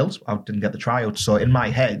I failed. I didn't get the tryout. So in my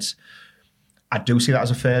head, I do see that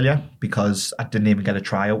as a failure because I didn't even get a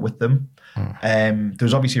tryout with them. There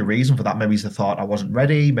was obviously a reason for that. Maybe they thought I wasn't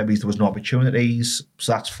ready. Maybe there was no opportunities.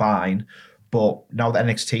 So that's fine. But now that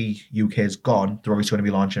NXT UK is gone, they're obviously going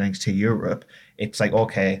to be launching NXT Europe. It's like,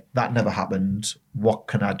 okay, that never happened. What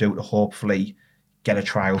can I do to hopefully get a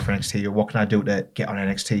trial for NXT Europe? What can I do to get on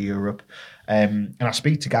NXT Europe? And I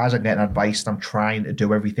speak to guys, I'm getting advice, and I'm trying to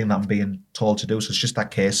do everything that I'm being told to do. So it's just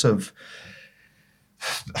that case of,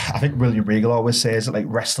 I think William Regal always says that, like,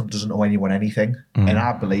 wrestling doesn't owe anyone anything. And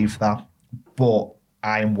I believe that. But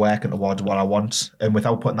I am working towards what I want. And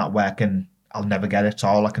without putting that work in, I'll never get it. So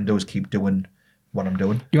all I can do is keep doing what I'm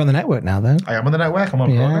doing. You're on the network now, though. I am on the network. I'm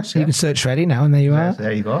on Progress. You can search Shreddy now, and there you are.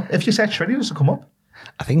 There you go. If you search Shreddy, does it come up?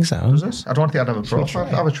 I think so. Does this? I don't think I'd have a profile.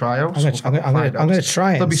 I'd have a tryout. I'm going to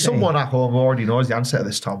try it. There'll be someone at home who already knows the answer to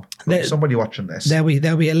this, Tom. Somebody watching this.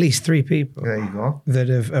 There'll be at least 3 people. There you go. That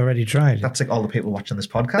have already tried it. That's like all the people watching this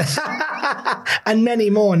podcast. And many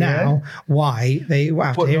more now. Yeah. Why? They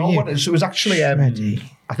have to hear you. So it was actually,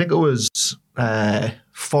 I think it was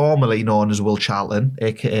formerly known as Will Charlton,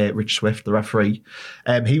 a.k.a. Rich Swift, the referee.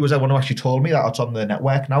 He was the one who actually told me that it's on the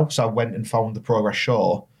network now. So I went and found the Progress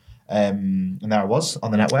show. And there I was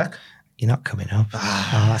on the network. You're not coming up.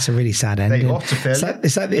 Oh, that's a really sad ending. There you go. It's a failure.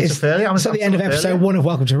 It's like the end of episode 1 of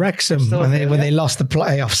Welcome to Wrexham when they lost the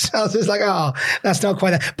playoffs. I was just like, that's not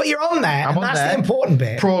quite that. But you're on there. That's the important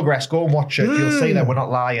bit. Progress. Go and watch it. You'll see that we're not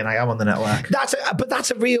lying. I am on the network. But let's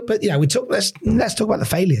talk about the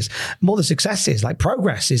failures. More the successes. Like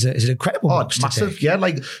Progress is an incredible. It's massive. Yeah.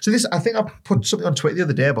 Like, so this, I think I put something on Twitter the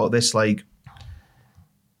other day about this. Like,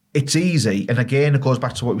 it's easy. And again, it goes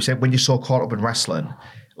back to what we said, when you're so caught up in wrestling,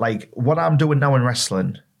 like what I'm doing now in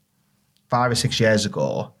wrestling 5 or 6 years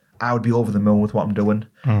ago, I would be over the moon with what I'm doing.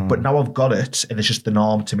 But now I've got it and it's just the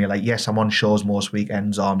norm to me. Like, yes, I'm on shows most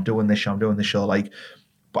weekends, or I'm doing this show, like,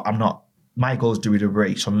 but I'm not, my goal is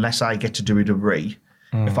WWE. So unless I get to WWE,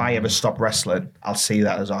 if I ever stop wrestling, I'll see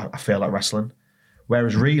that as I fail at wrestling.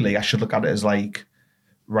 Whereas really, I should look at it as like,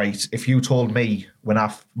 right, if you told me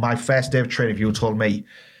my first day of training, if you told me,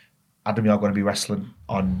 Adam, you're going to be wrestling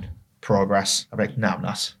on Progress, I'd be like, no, I'm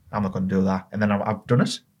not. I'm not going to do that. And then I've done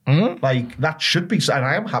it. Like, that should be, and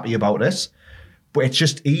I am happy about this, but it's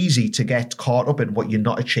just easy to get caught up in what you're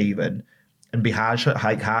not achieving and be harsh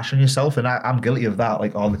on yourself. And I'm guilty of that,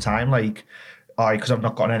 like, all the time. Like, because I've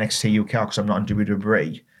not got an NXT UK, because I'm not in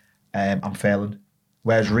WWE, I'm failing.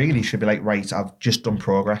 Whereas really, you should be like, right, I've just done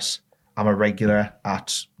Progress. I'm a regular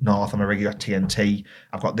at North, I'm a regular at TNT.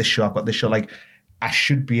 I've got this show. Like, I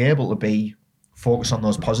should be able to be focused on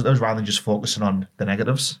those positives rather than just focusing on the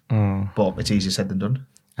negatives. But it's easier said than done.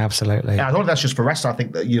 Absolutely. Yeah, I don't think that's just for wrestling. I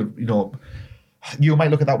think that you might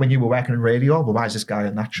look at that when you were working in radio. Well, why is this guy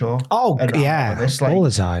on that show? Oh, yeah, like, all the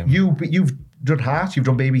time. You've done Heart, you've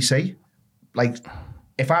done BBC. Like,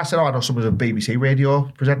 if I said, I know someone's a BBC radio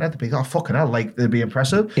presenter, they'd be like, oh, fucking hell, like, they'd be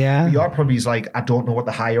impressive. Yeah. But you're probably like, I don't know what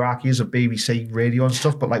the hierarchy is of BBC radio and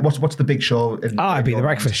stuff, but like, what's the big show? It'd be The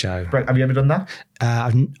Breakfast Show. Have you ever done that?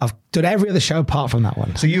 I've done every other show apart from that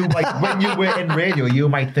one. So you, like, when you were in radio, you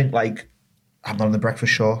might think, like, I'm not on The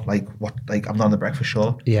Breakfast Show. Like, what? Like, I'm not on The Breakfast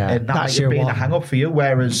Show. Yeah. And that might have been a hang-up for you,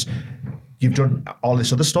 whereas you've done all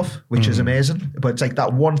this other stuff, which is amazing. But it's like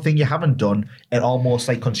that one thing you haven't done, it almost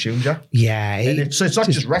like consumes you. Yeah. And it's not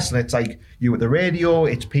just wrestling. It's like you at the radio,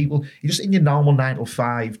 it's people. You're just in your normal 9 to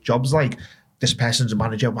 5 jobs, like, this person's a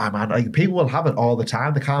manager, my man. Like, people will have it all the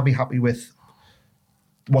time. They can't be happy with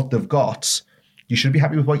what they've got. You should be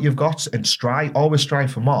happy with what you've got and always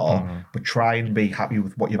strive for more, but try and be happy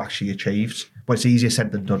with what you've actually achieved. But it's easier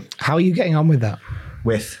said than done. How are you getting on with that?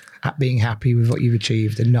 With being happy with what you've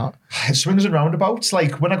achieved and not? It swings and roundabouts.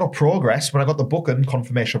 Like, when I got Progress, when I got the booking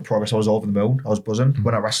confirmation of Progress, I was over the moon. I was buzzing.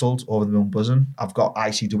 When I wrestled, over the moon buzzing. I've got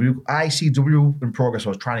ICW and Progress I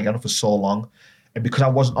was trying to get on for so long. And because I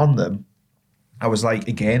wasn't on them, I was like,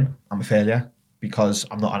 again, I'm a failure because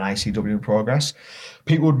I'm not on ICW in Progress.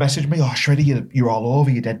 People would message me, oh, Shreddy, you're all over,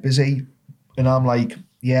 you're dead busy. And I'm like,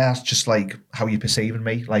 yeah, it's just like how you're perceiving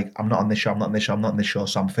me. Like, I'm not on this show, I'm not on this show, I'm not on this show,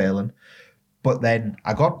 so I'm failing. But then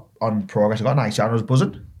I got on Progress, I got an ICW, and I was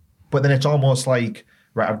buzzing. But then it's almost like,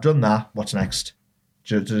 right, I've done that, what's next?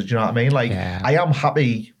 Do you know what I mean? Like, yeah. I am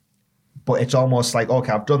happy, but it's almost like,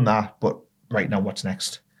 okay, I've done that, but right now, what's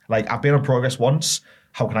next? Like, I've been on Progress once,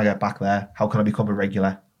 how can I get back there? How can I become a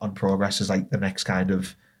regular on Progress is like the next kind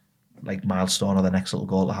of like milestone or the next little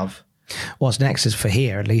goal to have. What's next is for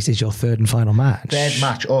here, at least, is your third and final match. Third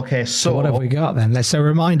match, okay. So what have we got then? So a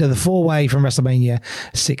reminder, the 4-way from WrestleMania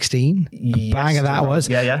 16. Yes, banger that was.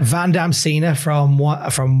 Yeah. Van Damme Cena from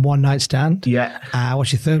One Night Stand. Yeah.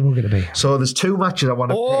 What's your third one going to be? So there's 2 matches I want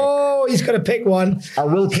to pick. Oh, he's got to pick one. I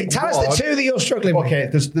will pick Tell us the 2 that you're struggling with. Okay,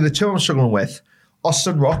 there's the 2 I'm struggling with.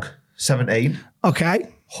 Austin Rock, 17.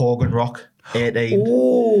 Okay. Hogan Rock, 18.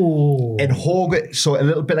 Oh. And Hogan, so a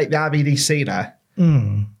little bit like the RVD Cena,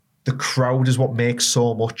 the crowd is what makes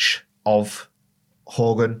so much of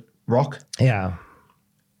Hogan Rock. Yeah.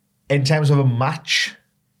 In terms of a match,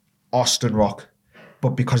 Austin Rock.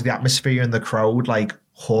 But because the atmosphere in the crowd, like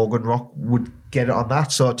Hogan Rock would get it on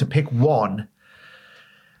that. So to pick one,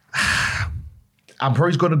 I'm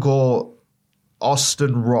probably going to go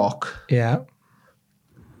Austin Rock. Yeah.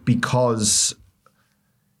 Because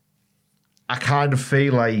I kind of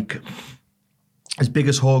feel like as big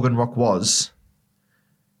as Hogan Rock was,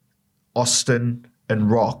 Austin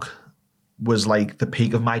and Rock was like the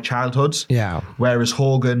peak of my childhood. Yeah. Whereas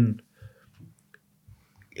Hogan,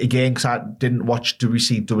 again, because I didn't watch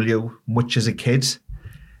WCW much as a kid,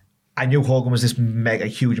 I knew Hogan was this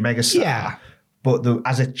huge mega star. Yeah. But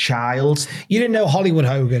as a child, you didn't know Hollywood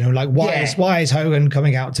Hogan, or like why is Hogan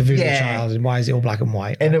coming out to view the child, and why is it all black and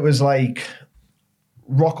white? And it was like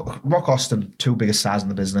Rock Austin, 2 biggest stars in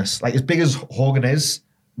the business. Like, as big as Hogan is,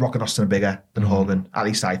 Rock and Austin are bigger than Hogan. At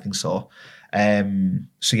least I think so.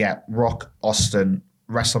 So yeah, Rock, Austin,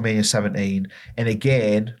 WrestleMania 17. And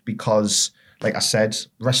again, because like I said,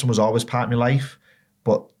 wrestling was always part of my life,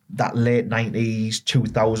 but that late 90s,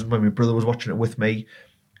 2000, when my brother was watching it with me,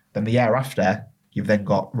 then the year after, you've then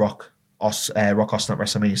got Rock Austin at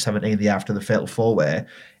WrestleMania 17, the year after the Fatal 4-Way.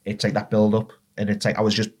 It's like that build-up. And it's like I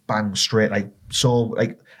was just bang straight. Like, so,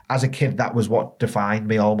 like, as a kid, that was what defined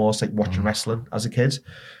me almost, like watching wrestling as a kid.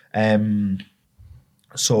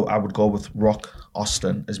 So I would go with Rock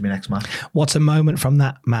Austin as my next match. What's a moment from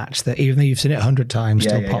that match that, even though you've seen it 100 times,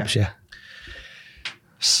 still pops you?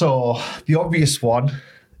 So the obvious one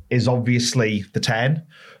is obviously the 10.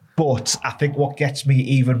 But I think what gets me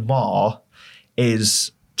even more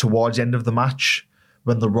is towards the end of the match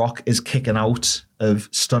when The Rock is kicking out of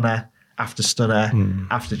stunner after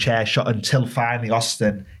after chair shot until finally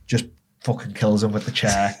Austin just fucking kills him with the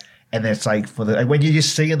chair. And it's like, when you're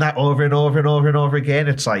just seeing that over and over and over and over again,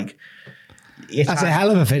 it's like... That's a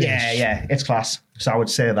hell of a finish. Yeah, it's class. So I would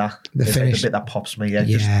say that. It's finish. Like the bit that pops me,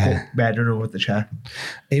 just murdering him with the chair.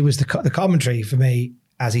 It was the commentary for me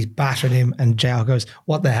as he's battering him and JR goes,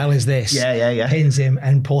 what the hell is this? Yeah. Pins him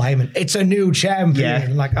and Paul Heyman, it's a new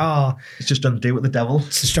champion. Yeah. Like, it's just done a deal with the devil.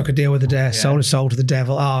 It's struck a deal with the devil, sold a soul to the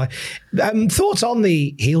devil. Thoughts on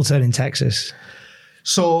the heel turn in Texas?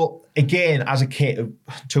 So again, as a kid,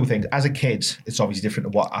 two things. As a kid, it's obviously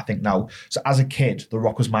different to what I think now. So as a kid, The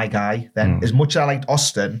Rock was my guy then. As much as I liked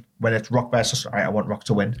Austin, when it's Rock versus Austin, I want Rock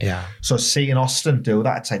to win. Yeah. So seeing Austin do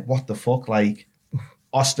that, it's like, what the fuck? Like,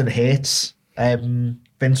 Austin hates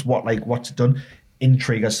Vince, what's done?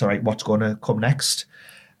 Intrigue as to what's going to come next.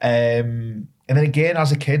 And then again,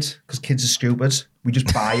 as a kid, because kids are stupid, we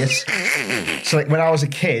just buy it. So when I was a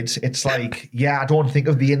kid, it's like, I don't think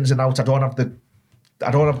of the ins and outs. I don't have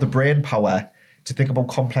the brain power to think about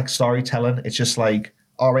complex storytelling. It's just like,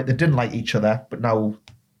 all right, they didn't like each other, but now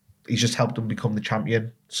he's just helped them become the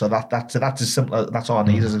champion. So that's as simple. That's all I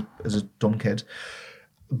need as a dumb kid.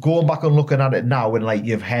 Going back and looking at it now, and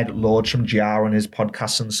you've heard loads from JR on his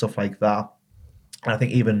podcasts and stuff like that, and I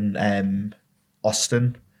think even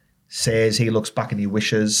Austin says he looks back and he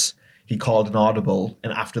wishes he called an audible,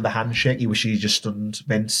 and after the handshake, he wishes he just stunned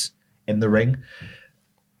Vince in the ring.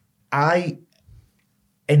 I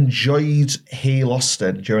enjoyed heel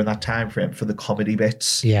Austin during that time frame for the comedy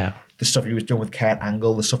bits. Yeah. The stuff he was doing with Kurt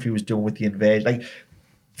Angle, the stuff he was doing with the Invasion.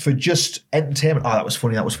 For just entertainment, that was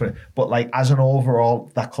funny. But as an overall,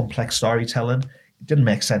 that complex storytelling, it didn't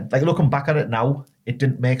make sense. Looking back at it now, it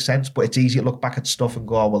didn't make sense, but it's easy to look back at stuff and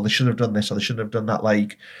go, well, they should have done this or they shouldn't have done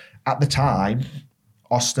that. At the time,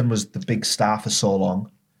 Austin was the big star for so long.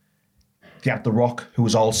 You had The Rock, who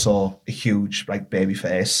was also a huge baby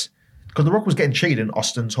face. Because The Rock was getting cheated in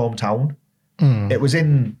Austin's hometown. It was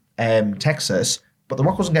in Texas, but The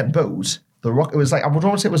Rock wasn't getting booed. The Rock, it was I would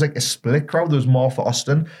almost say it was a split crowd. There was more for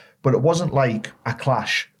Austin, but it wasn't like a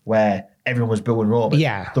clash where everyone was booing Roman.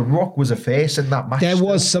 Yeah. The Rock was a face in that match. It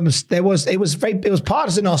was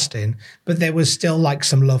partisan Austin, but there was still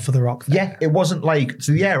some love for The Rock there. Yeah, it wasn't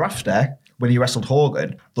so the year after, when he wrestled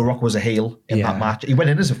Hogan, The Rock was a heel in that match. He went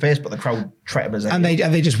in as a face, but the crowd treated him as a heel.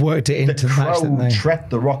 And they just worked it into the match, didn't they? The crowd treated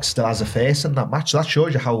The Rock still as a face in that match. So that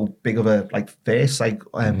shows you how big of a face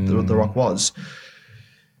The Rock was.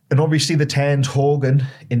 And obviously they turned Hogan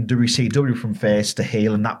in WCW from face to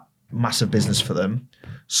heel, and that massive business for them.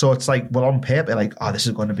 So it's on paper, this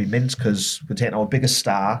is going to be mint because we're taking our biggest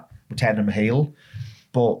star, we're turning him heel.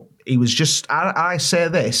 But he was just, I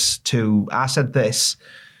said this to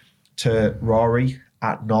Rory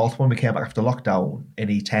at North when we came back after lockdown, and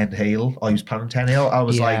he turned heel, or he was planning to turn heel. I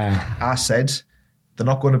was I said, they're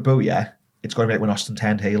not going to boo you. It's going to be when Austin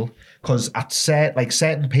turned heel. Because at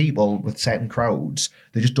certain people with certain crowds,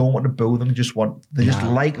 they just don't want to boo them. They just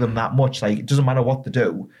like them that much. It doesn't matter what they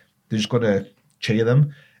do. They're just going to cheer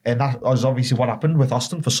them. And that was obviously what happened with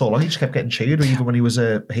Austin for so long. He just kept getting cheered, even when he was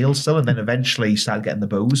a heel still, and then eventually he started getting the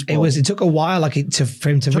boos. It took a while, for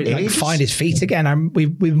him to really, find his feet again.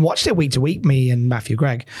 We've watched it week to week, me and Matthew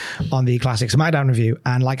Gregg, on the Classic SmackDown review,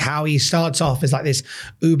 and how he starts off as this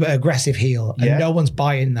uber aggressive heel, and no one's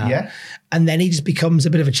buying that. Yeah. And then he just becomes a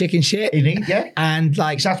bit of a chicken shit. And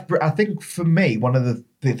I think for me, one of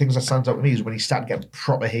the things that stands out to me is when he started getting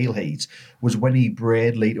proper heel heat was when he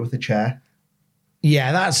brayed Lita with the chair.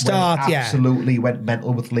 Yeah, that start, absolutely went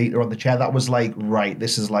mental with Lita on the chair. That was right,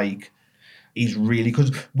 this is he's really,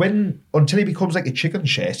 because until he becomes a chicken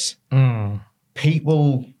shit,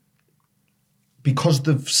 people, because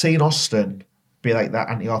they've seen Austin be that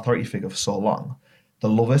anti-authority figure for so long, they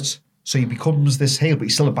love it. So he becomes this heel, but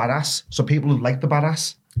he's still a badass. So people like the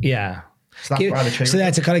badass. Yeah. So that's they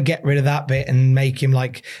had to kind of get rid of that bit and make him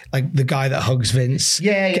like the guy that hugs Vince.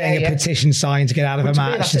 Getting a petition signed to get out of a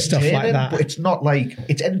match and stuff like that. But it's not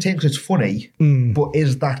it's entertaining because it's funny. But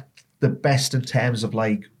is that the best in terms of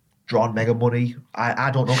drawn mega money?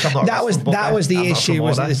 I don't know. That was the issue.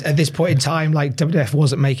 Was at this point in time, WWF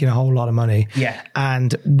wasn't making a whole lot of money. Yeah.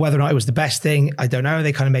 And whether or not it was the best thing, I don't know.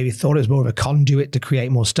 They kind of maybe thought it was more of a conduit to create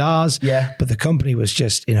more stars. Yeah. But the company was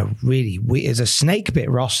just in a really weird, a snake bit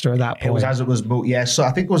roster at that point. It was as it was. Yeah. So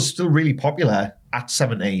I think it was still really popular at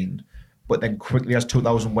 17. But then quickly as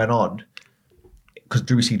 2000 went on, because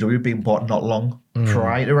WCW had been bought not long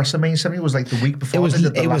prior to WrestleMania 70, it was like the week before. I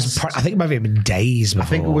think it might have been days before. I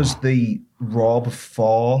think it was the Raw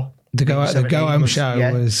before. The Go Home show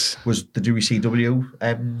was the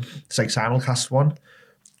WCW, it's like simulcast one.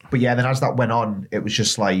 But yeah, then as that went on, it was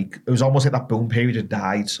just like, it was almost like that boom period had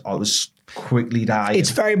died, or it was quickly died.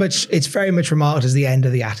 It's very much remarked as the end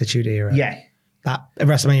of the Attitude Era. Yeah. That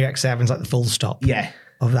WrestleMania X7 is like the full stop. Yeah.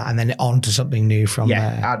 Of that, and then on to something new from there.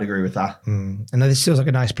 Yeah, I'd agree with that. And this feels like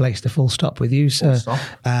a nice place to full stop with you, sir.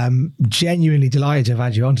 Genuinely delighted to have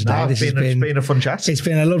had you on today. It's been a fun chat. It's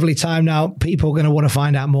been a lovely time. Now, people are going to want to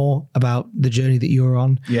find out more about the journey that you're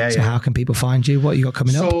on. So how can people find you? What you got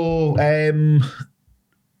coming up? So,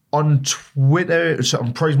 on Twitter, so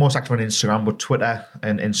I'm probably most active on Instagram, but Twitter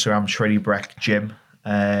and Instagram, Shreddy Breck Gym.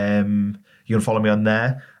 You can follow me on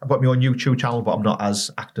there. I've got my own YouTube channel, but I'm not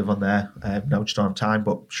as active on there. Now just don't have time,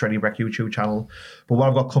 but Shreddy Breck YouTube channel. But what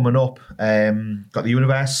I've got coming up, got the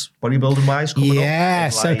Universe, bodybuilding wise, coming up. Yeah,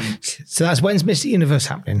 so that's when's Mr. Universe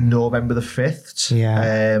happening? November the 5th.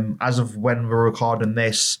 Yeah. As of when we're recording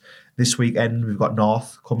this weekend, we've got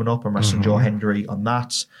North coming up. I'm wrestling Joe Hendry on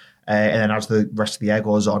that. And then as the rest of the year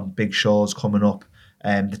goes on, big shows coming up.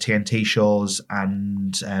 The TNT shows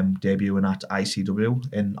and debuting at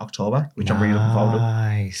ICW in October, which I'm really looking forward to.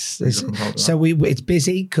 Nice. So it's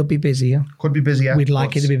busy, could be busier. Could be busier. We'd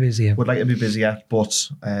like it to be busier. Would like it to be busier, but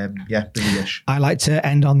busy-ish. I like to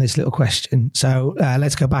end on this little question. So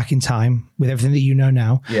let's go back in time with everything that you know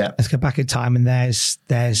now. Yeah. Let's go back in time, and there's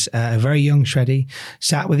a very young Shreddy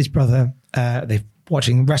sat with his brother. They've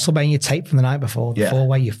watching WrestleMania tape from the night before, the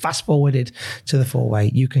four-way. You fast-forwarded to the four-way.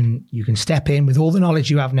 You can step in with all the knowledge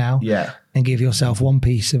you have now and give yourself one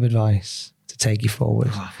piece of advice to take you forward.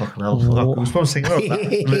 Oh, fucking hell. I was supposed to think about that.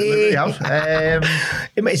 Literally out.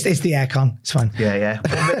 It's the aircon. It's fine. Yeah.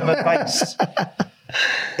 One bit of advice.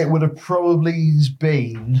 It would have probably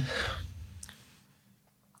been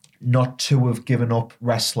not to have given up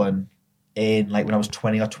wrestling in like when I was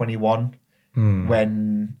 20 or 21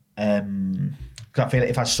 when... I feel like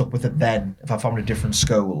if I stuck with it then, if I found a different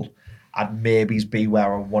school, I'd maybe be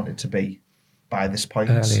where I wanted to be by this point.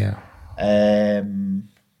 Earlier.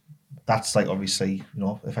 That's like obviously,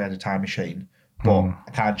 if I had a time machine, but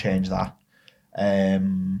I can't change that.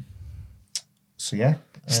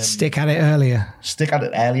 Stick at it earlier. Stick at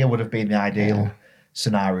it earlier would have been the ideal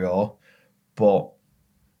scenario. But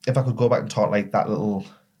if I could go back and talk like that little...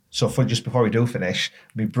 So just before we do finish,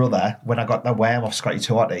 my brother, when I got the worm off Scotty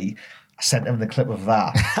Tuati, I sent him the clip of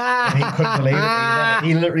that. And he couldn't believe it.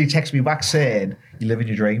 He literally texted me back saying, "You live in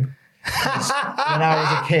your dream." When I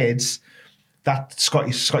was a kid, that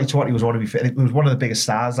Scotty Tuati was one of the biggest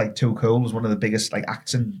stars. Like Too Cool was one of the biggest like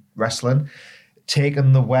acts in wrestling.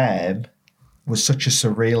 Taking the worm was such a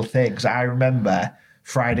surreal thing because I remember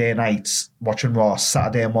Friday nights watching Raw,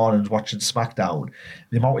 Saturday mornings watching SmackDown.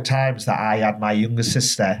 The amount of times that I had my younger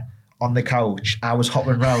sister on the couch, I was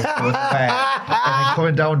hopping around doing the bear, and then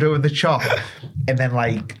coming down doing the chop. And then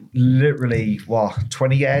like literally,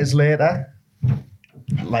 20 years later,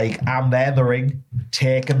 like I'm there in the ring,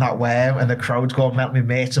 taking that worm, and the crowd's going mental. My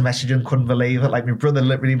mates are messaging, couldn't believe it. Like my brother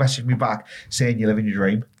literally messaged me back saying, "You live in your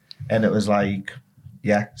dream." And it was like,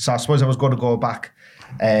 yeah. So I suppose I was going to go back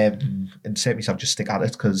and say to myself, just stick at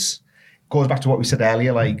it, because it goes back to what we said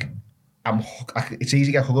earlier, like it's easy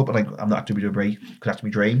to get hung up and like I'm not WWE because that's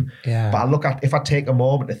my dream. Yeah. But I look at, if I take a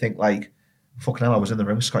moment to think like, fucking hell, I was in the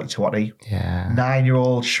ring with Scotty Tuati. Yeah.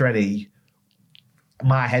 9-year-old Shreddy,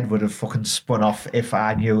 my head would have fucking spun off if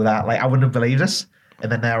I knew that. Like I wouldn't have believed it.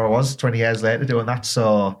 And then there I was 20 years later doing that.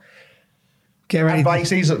 So get ready.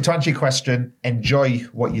 Advice is, to answer your question, enjoy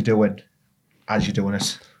what you're doing as you're doing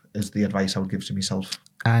it, is the advice I would give to myself.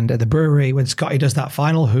 And at the brewery, when Scotty does that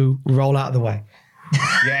final, roll out of the way.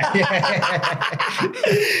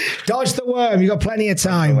 Dodge the worm. You've got plenty of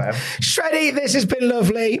time. Shreddy, this has been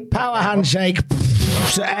lovely. Power handshake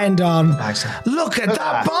to end on. Bicep. Look at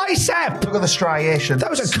that bicep. Look at the striations. That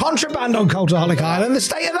was a contraband on Cultaholic Island. The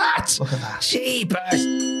state of that. Look at that. Jeepers.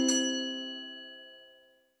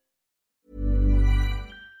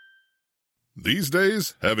 These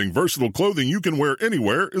days, having versatile clothing you can wear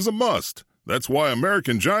anywhere is a must. That's why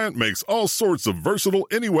American Giant makes all sorts of versatile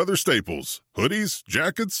any-weather staples, hoodies,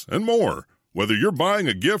 jackets, and more. Whether you're buying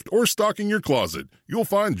a gift or stocking your closet, you'll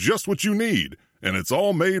find just what you need. And it's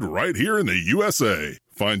all made right here in the USA.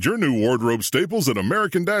 Find your new wardrobe staples at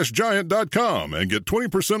American-Giant.com and get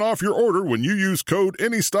 20% off your order when you use code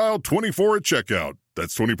ANYSTYLE24 at checkout.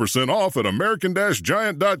 That's 20% off at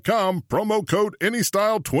American-Giant.com, promo code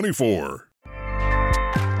ANYSTYLE24.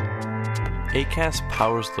 Acast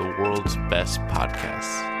powers the world's best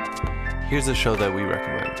podcasts. here's a show that we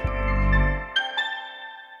recommend.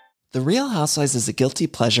 The Real Housewives is a guilty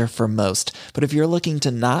pleasure for most, but if you're looking to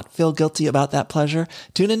not feel guilty about that pleasure,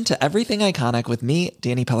 tune in to Everything Iconic with me,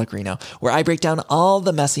 Danny Pellegrino, where I break down all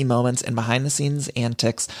the messy moments and behind-the-scenes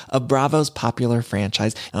antics of Bravo's popular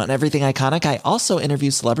franchise. And on Everything Iconic, I also interview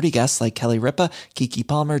celebrity guests like Kelly Ripa, Keke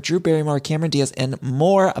Palmer, Drew Barrymore, Cameron Diaz, and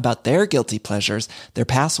more about their guilty pleasures, their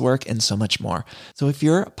past work, and so much more. So if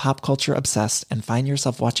you're pop culture obsessed and find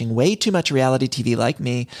yourself watching way too much reality TV like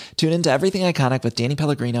me, tune in to Everything Iconic with Danny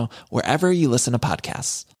Pellegrino, wherever you listen to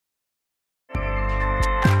podcasts.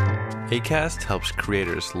 Acast helps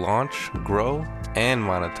creators launch, grow, and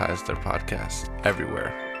monetize their podcasts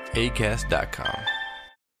everywhere. Acast.com.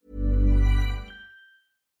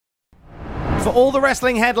 For all the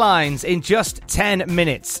wrestling headlines in just 10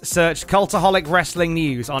 minutes, search Cultaholic Wrestling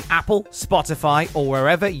News on Apple, Spotify, or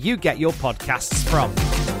wherever you get your podcasts from.